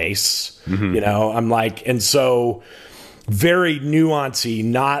mastering place, I'm like, and so very nuancy,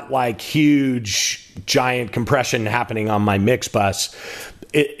 not like huge, giant compression happening on my mix bus.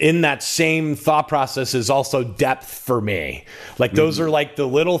 In that same thought process is also depth for me. Like, those are like the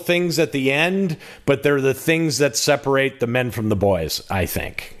little things at the end, but they're the things that separate the men from the boys, I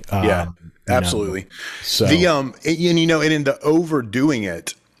think. Absolutely. So and in the overdoing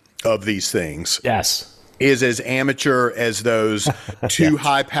it of these things. Yes. Is as amateur as those two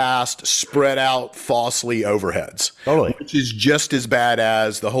high-passed, spread-out Fossley overheads. Totally. Which is just as bad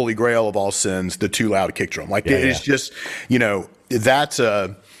as the holy grail of all sins, the too loud kick drum. Like, it's just, that's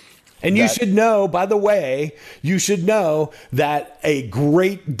a... And you should know, by the way, that a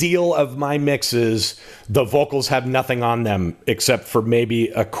great deal of my mixes, the vocals have nothing on them except for maybe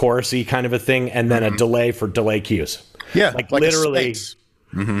a chorusy kind of a thing and then a delay for delay cues. Yeah, like literally...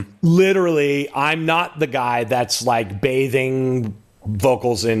 Literally, I'm not the guy that's like bathing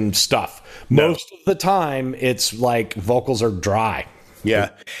vocals in stuff. Most of the time, it's like vocals are dry. Yeah.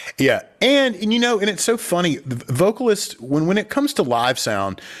 And it's so funny. Vocalists, when it comes to live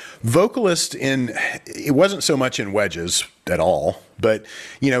sound, vocalists it wasn't so much in wedges at all, but,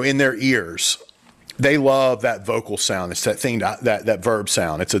 in their ears, they love that vocal sound. It's that thing, that verb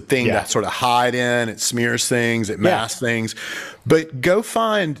sound. It's a thing that sort of hide in. It smears things. It masks things. But go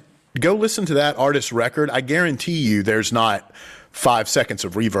listen to that artist's record. I guarantee you there's not 5 seconds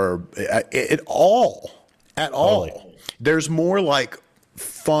of reverb at all. Totally. There's more like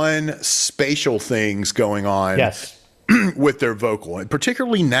fun spatial things going on with their vocal, and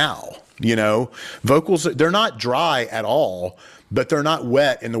particularly now, vocals, they're not dry at all, but they're not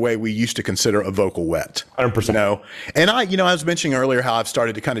wet in the way we used to consider a vocal wet. 100%. And I was mentioning earlier how I've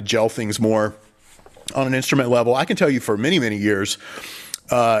started to kind of gel things more on an instrument level. I can tell you for many, many years,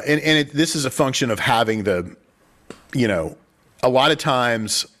 this is a function of having a lot of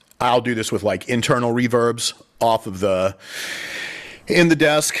times I'll do this with like internal reverbs off of in the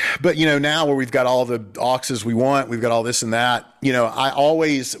desk. But, now where we've got all the auxes we want, we've got all this and that, I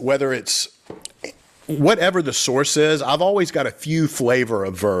always, whether it's whatever the source is, I've always got a few flavor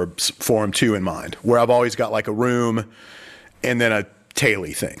of verbs form too in mind, where I've always got like a room and then a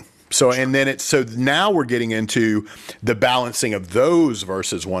taily thing. So, and then so now we're getting into the balancing of those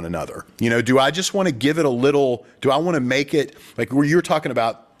versus one another. Do I just want to give it do I want to make it like where you're talking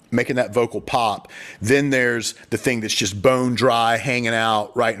about making that vocal pop? Then there's the thing that's just bone dry, hanging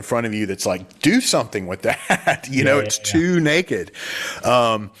out right in front of you. That's like, do something with that. It's too naked.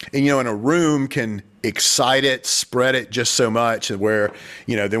 And in a room can excite it, spread it just so much, where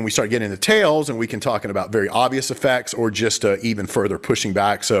then we start getting into tails, and we can talking about very obvious effects or just even further pushing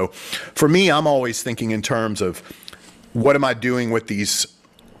back. So for me, I'm always thinking in terms of what am I doing with these?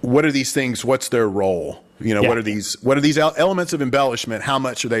 What are these things? What's their role? What are these elements of embellishment? How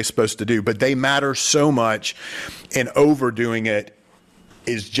much are they supposed to do? But they matter so much, and overdoing it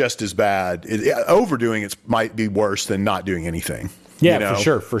is just as bad. Overdoing it might be worse than not doing anything. Yeah,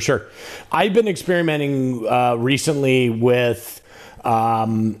 for sure. I've been experimenting recently with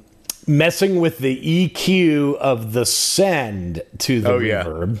messing with the EQ of the send to the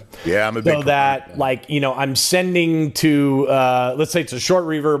reverb. Yeah, I'm a big so that, like, you know, I'm sending to, let's say it's a short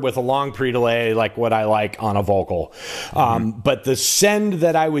reverb with a long pre-delay, like what I like on a vocal. But the send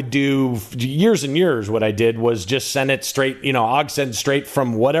that I would do years and years, what I did was just send it straight, you know, aux send straight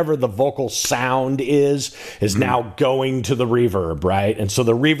from whatever the vocal sound is now going to the reverb, right? And so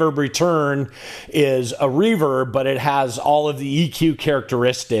the reverb return is a reverb, but it has all of the EQ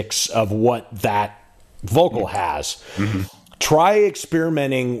characteristics of what that vocal has. Try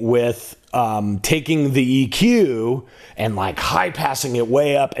experimenting with taking the EQ and like high passing it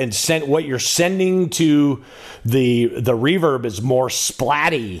way up and send what you're sending to the reverb is more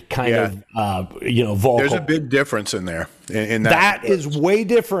splatty kind of you know, vocal. There's a big difference in there. In that is way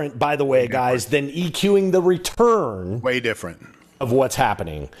different, by the way, guys, than EQing the return. Way different of what's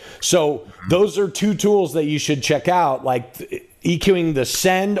happening. So those are two tools that you should check out, like EQing the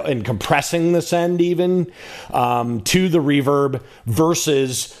send and compressing the send even to the reverb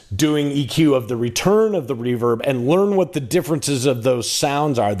versus doing EQ of the return of the reverb, and learn what the differences of those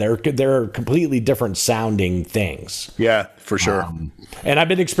sounds are. They're completely different sounding things. Yeah, for sure. And I've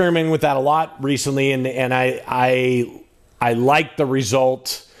been experimenting with that a lot recently, and I like the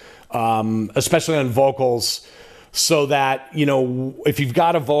result, especially on vocals. So that, you know, if you've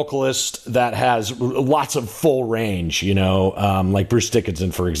got a vocalist that has lots of full range, you know, like Bruce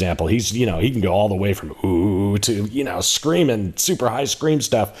Dickinson, for example, he's, you know, he can go all the way from ooh to, you know, screaming, super high scream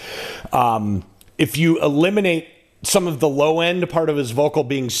stuff. If you eliminate some of the low end part of his vocal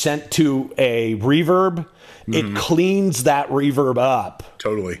being sent to a reverb, it cleans that reverb up.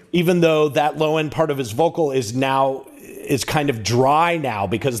 Totally. Even though that low end part of his vocal is kind of dry now,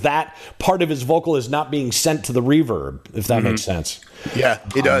 because that part of his vocal is not being sent to the reverb, if that makes sense. Yeah,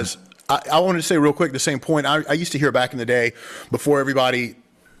 it does. I wanted to say real quick the same point. I used to hear back in the day, before everybody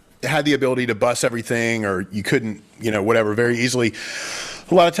had the ability to bus everything, or you couldn't, you know, whatever, very easily.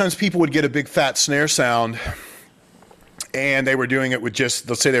 A lot of times people would get a big fat snare sound, and they were doing it with just,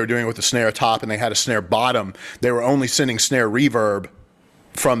 let's say they were doing it with a snare top and they had a snare bottom. They were only sending snare reverb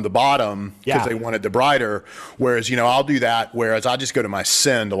from the bottom because they wanted the brighter. Whereas, you know, I'll do that. Whereas I just go to my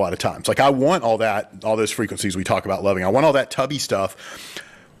send a lot of times. Like I want all those frequencies we talk about loving. I want all that tubby stuff,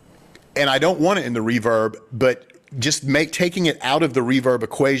 and I don't want it in the reverb, but just taking it out of the reverb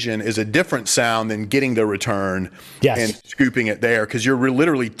equation is a different sound than getting the return and scooping it there. Cause you're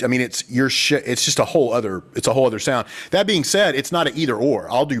literally, I mean, it's just a whole other sound. That being said, it's not an either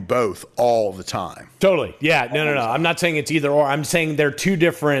or. I'll do both all the time. Totally. Yeah. No. I'm not saying it's either or. I'm saying they're two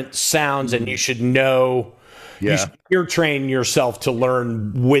different sounds, and you should know, you should ear train yourself to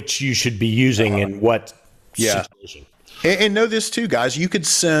learn which you should be using in what situation. And know this too, guys, you could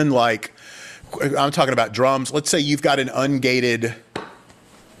send, like, I'm talking about drums. Let's say you've got a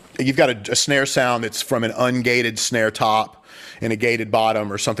snare sound that's from an ungated snare top and a gated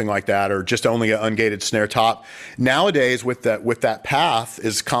bottom or something like that, or just only an ungated snare top. Nowadays, with that path,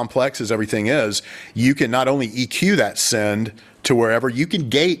 as complex as everything is, you can not only EQ that send to wherever, you can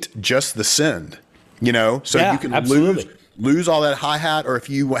gate just the send, you know, so you can lose all that hi-hat, or if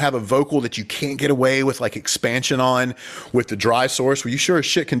you have a vocal that you can't get away with like expansion on with the dry source, well, you sure as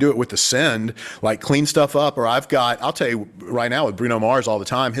shit can do it with the send, like clean stuff up. Or I'll tell you right now with Bruno Mars all the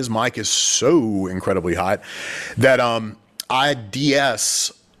time, his mic is so incredibly hot that I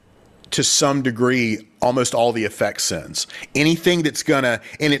DS to some degree almost all the effect sends. Anything that's and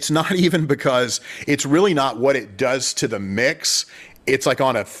it's not even because it's really not what it does to the mix. It's like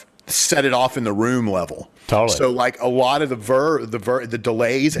on a set it off in the room level. Totally. So like a lot of the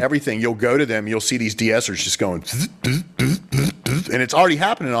delays, everything, you'll go to them, you'll see these de-essers just going, and it's already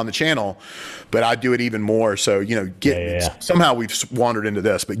happening on the channel, but I do it even more. So, you know, somehow we've wandered into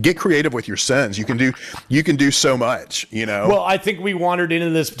this, but get creative with your sends. You can do so much, you know? Well, I think we wandered into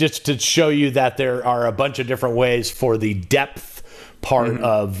this just to show you that there are a bunch of different ways for the depth part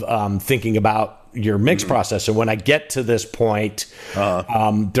of thinking about your mix process. And when I get to this point,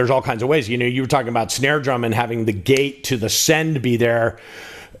 there's all kinds of ways. You know, you were talking about snare drum and having the gate to the send be there.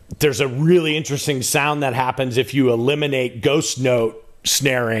 There's a really interesting sound that happens if you eliminate ghost note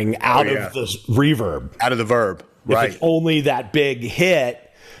snaring out of the reverb. Out of the verb, right. If it's only that big hit,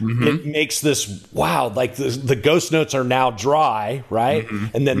 it makes this, like the ghost notes are now dry, right?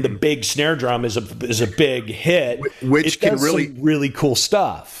 And then the big snare drum is a big hit, which can really cool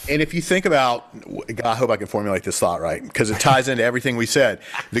stuff. And if you think about, I hope I can formulate this thought right, because it ties into everything we said.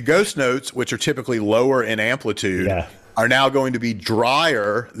 The ghost notes, which are typically lower in amplitude, are now going to be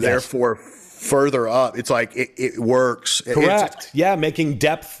drier, therefore further up, it's like it works. Correct. Yeah, making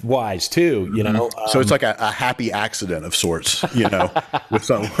depth wise too. You know, so it's like a happy accident of sorts. You know,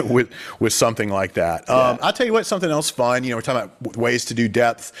 with something like that. I'll tell you what, something else fun. You know, we're talking about ways to do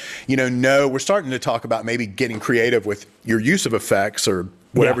depth. You know, no, we're starting to talk about maybe getting creative with your use of effects or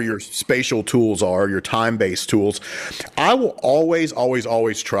whatever your spatial tools are, your time-based tools. I will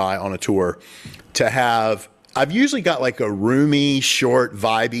always try on a tour to have, I've usually got like a roomy, short,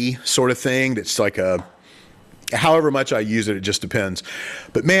 vibey sort of thing that's like however much I use it, it just depends.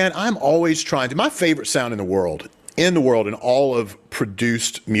 But man, I'm always trying to, my favorite sound in the world, in all of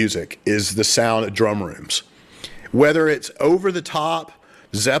produced music is the sound of drum rooms. Whether it's over the top,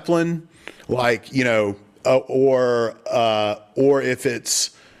 Zeppelin, like, you know, or if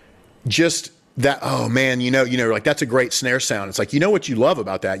it's just that, oh man, you know, like that's a great snare sound. It's like, you know what you love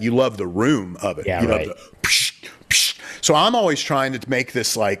about that? You love the room of it. Yeah, you right. love the psh, psh. So I'm always trying to make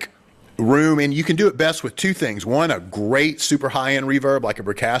this like room, and you can do it best with two things. One, a great super high-end reverb like a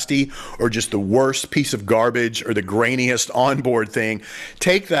Bricasti, or just the worst piece of garbage or the grainiest onboard thing.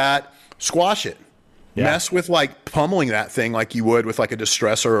 Take that, squash it. Yeah. Mess with like pummeling that thing like you would with like a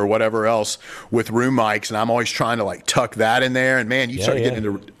distressor or whatever else with room mics, and I'm always trying to like tuck that in there. And man, you start getting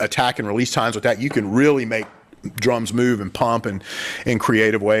into attack and release times with that, you can really make drums move and pump and in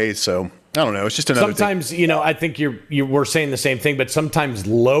creative ways. So I don't know, it's just another sometimes thing. You know, I think you were saying the same thing, but sometimes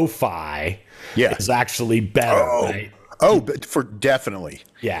lo-fi is actually better, right? But for definitely.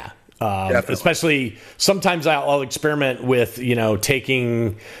 Yeah. Especially sometimes I'll experiment with, you know,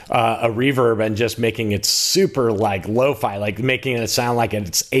 taking a reverb and just making it super like lo-fi, like making it sound like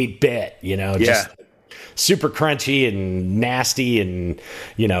it's 8-bit, you know, just super crunchy and nasty. And,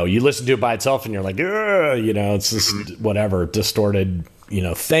 you know, you listen to it by itself and you're like, you know, it's just whatever distorted, you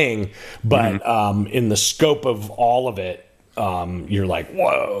know, thing. But in the scope of all of it, you're like,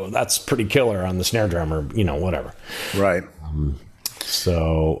 whoa, that's pretty killer on the snare drum or, you know, whatever. Right.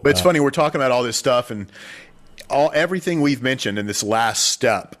 So, but it's funny, we're talking about all this stuff and everything we've mentioned in this last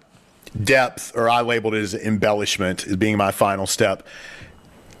step, depth, or I labeled it as embellishment as being my final step.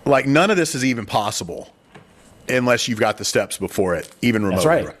 Like none of this is even possible unless you've got the steps before it, even remotely.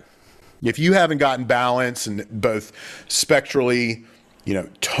 That's right. If you haven't gotten balance and both spectrally, you know,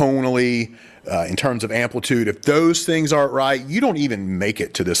 tonally, in terms of amplitude, if those things aren't right, you don't even make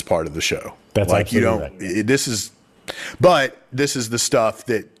it to this part of the show. That's like you don't. Right. This is the stuff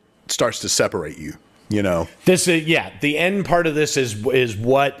that starts to separate you. You know, this is the end part of this is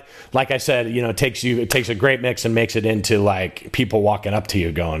what, like I said, you know, it takes a great mix and makes it into like people walking up to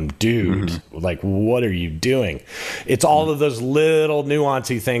you going, dude, like, what are you doing? It's all of those little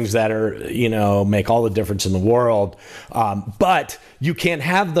nuancy things that are, you know, make all the difference in the world. But you can't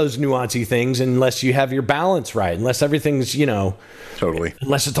have those nuancy things unless you have your balance right, unless everything's, you know, totally,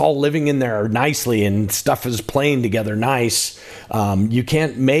 unless it's all living in there nicely and stuff is playing together nice. You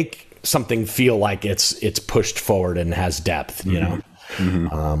can't make something feel like it's pushed forward and has depth, you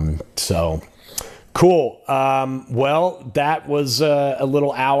know? So cool. Well, that was a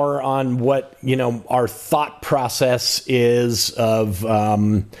little hour on what, you know, our thought process is of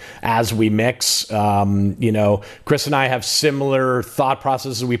as we mix. You know, Chris and I have similar thought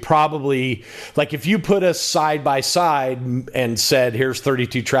processes. We probably, like, if you put us side by side and said, here's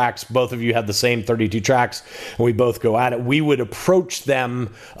 32 tracks, both of you have the same 32 tracks, and we both go at it, we would approach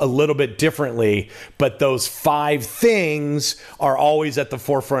them a little bit differently. But those 5 things are always at the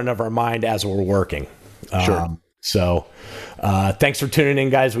forefront of our mind as we're working. Sure. So thanks for tuning in,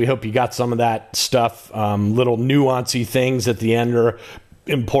 guys. We hope you got some of that stuff. Little nuancy things at the end are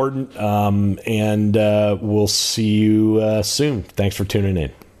important. And we'll see you soon. Thanks for tuning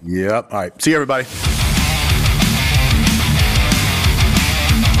in. Yep. All right. See you, everybody.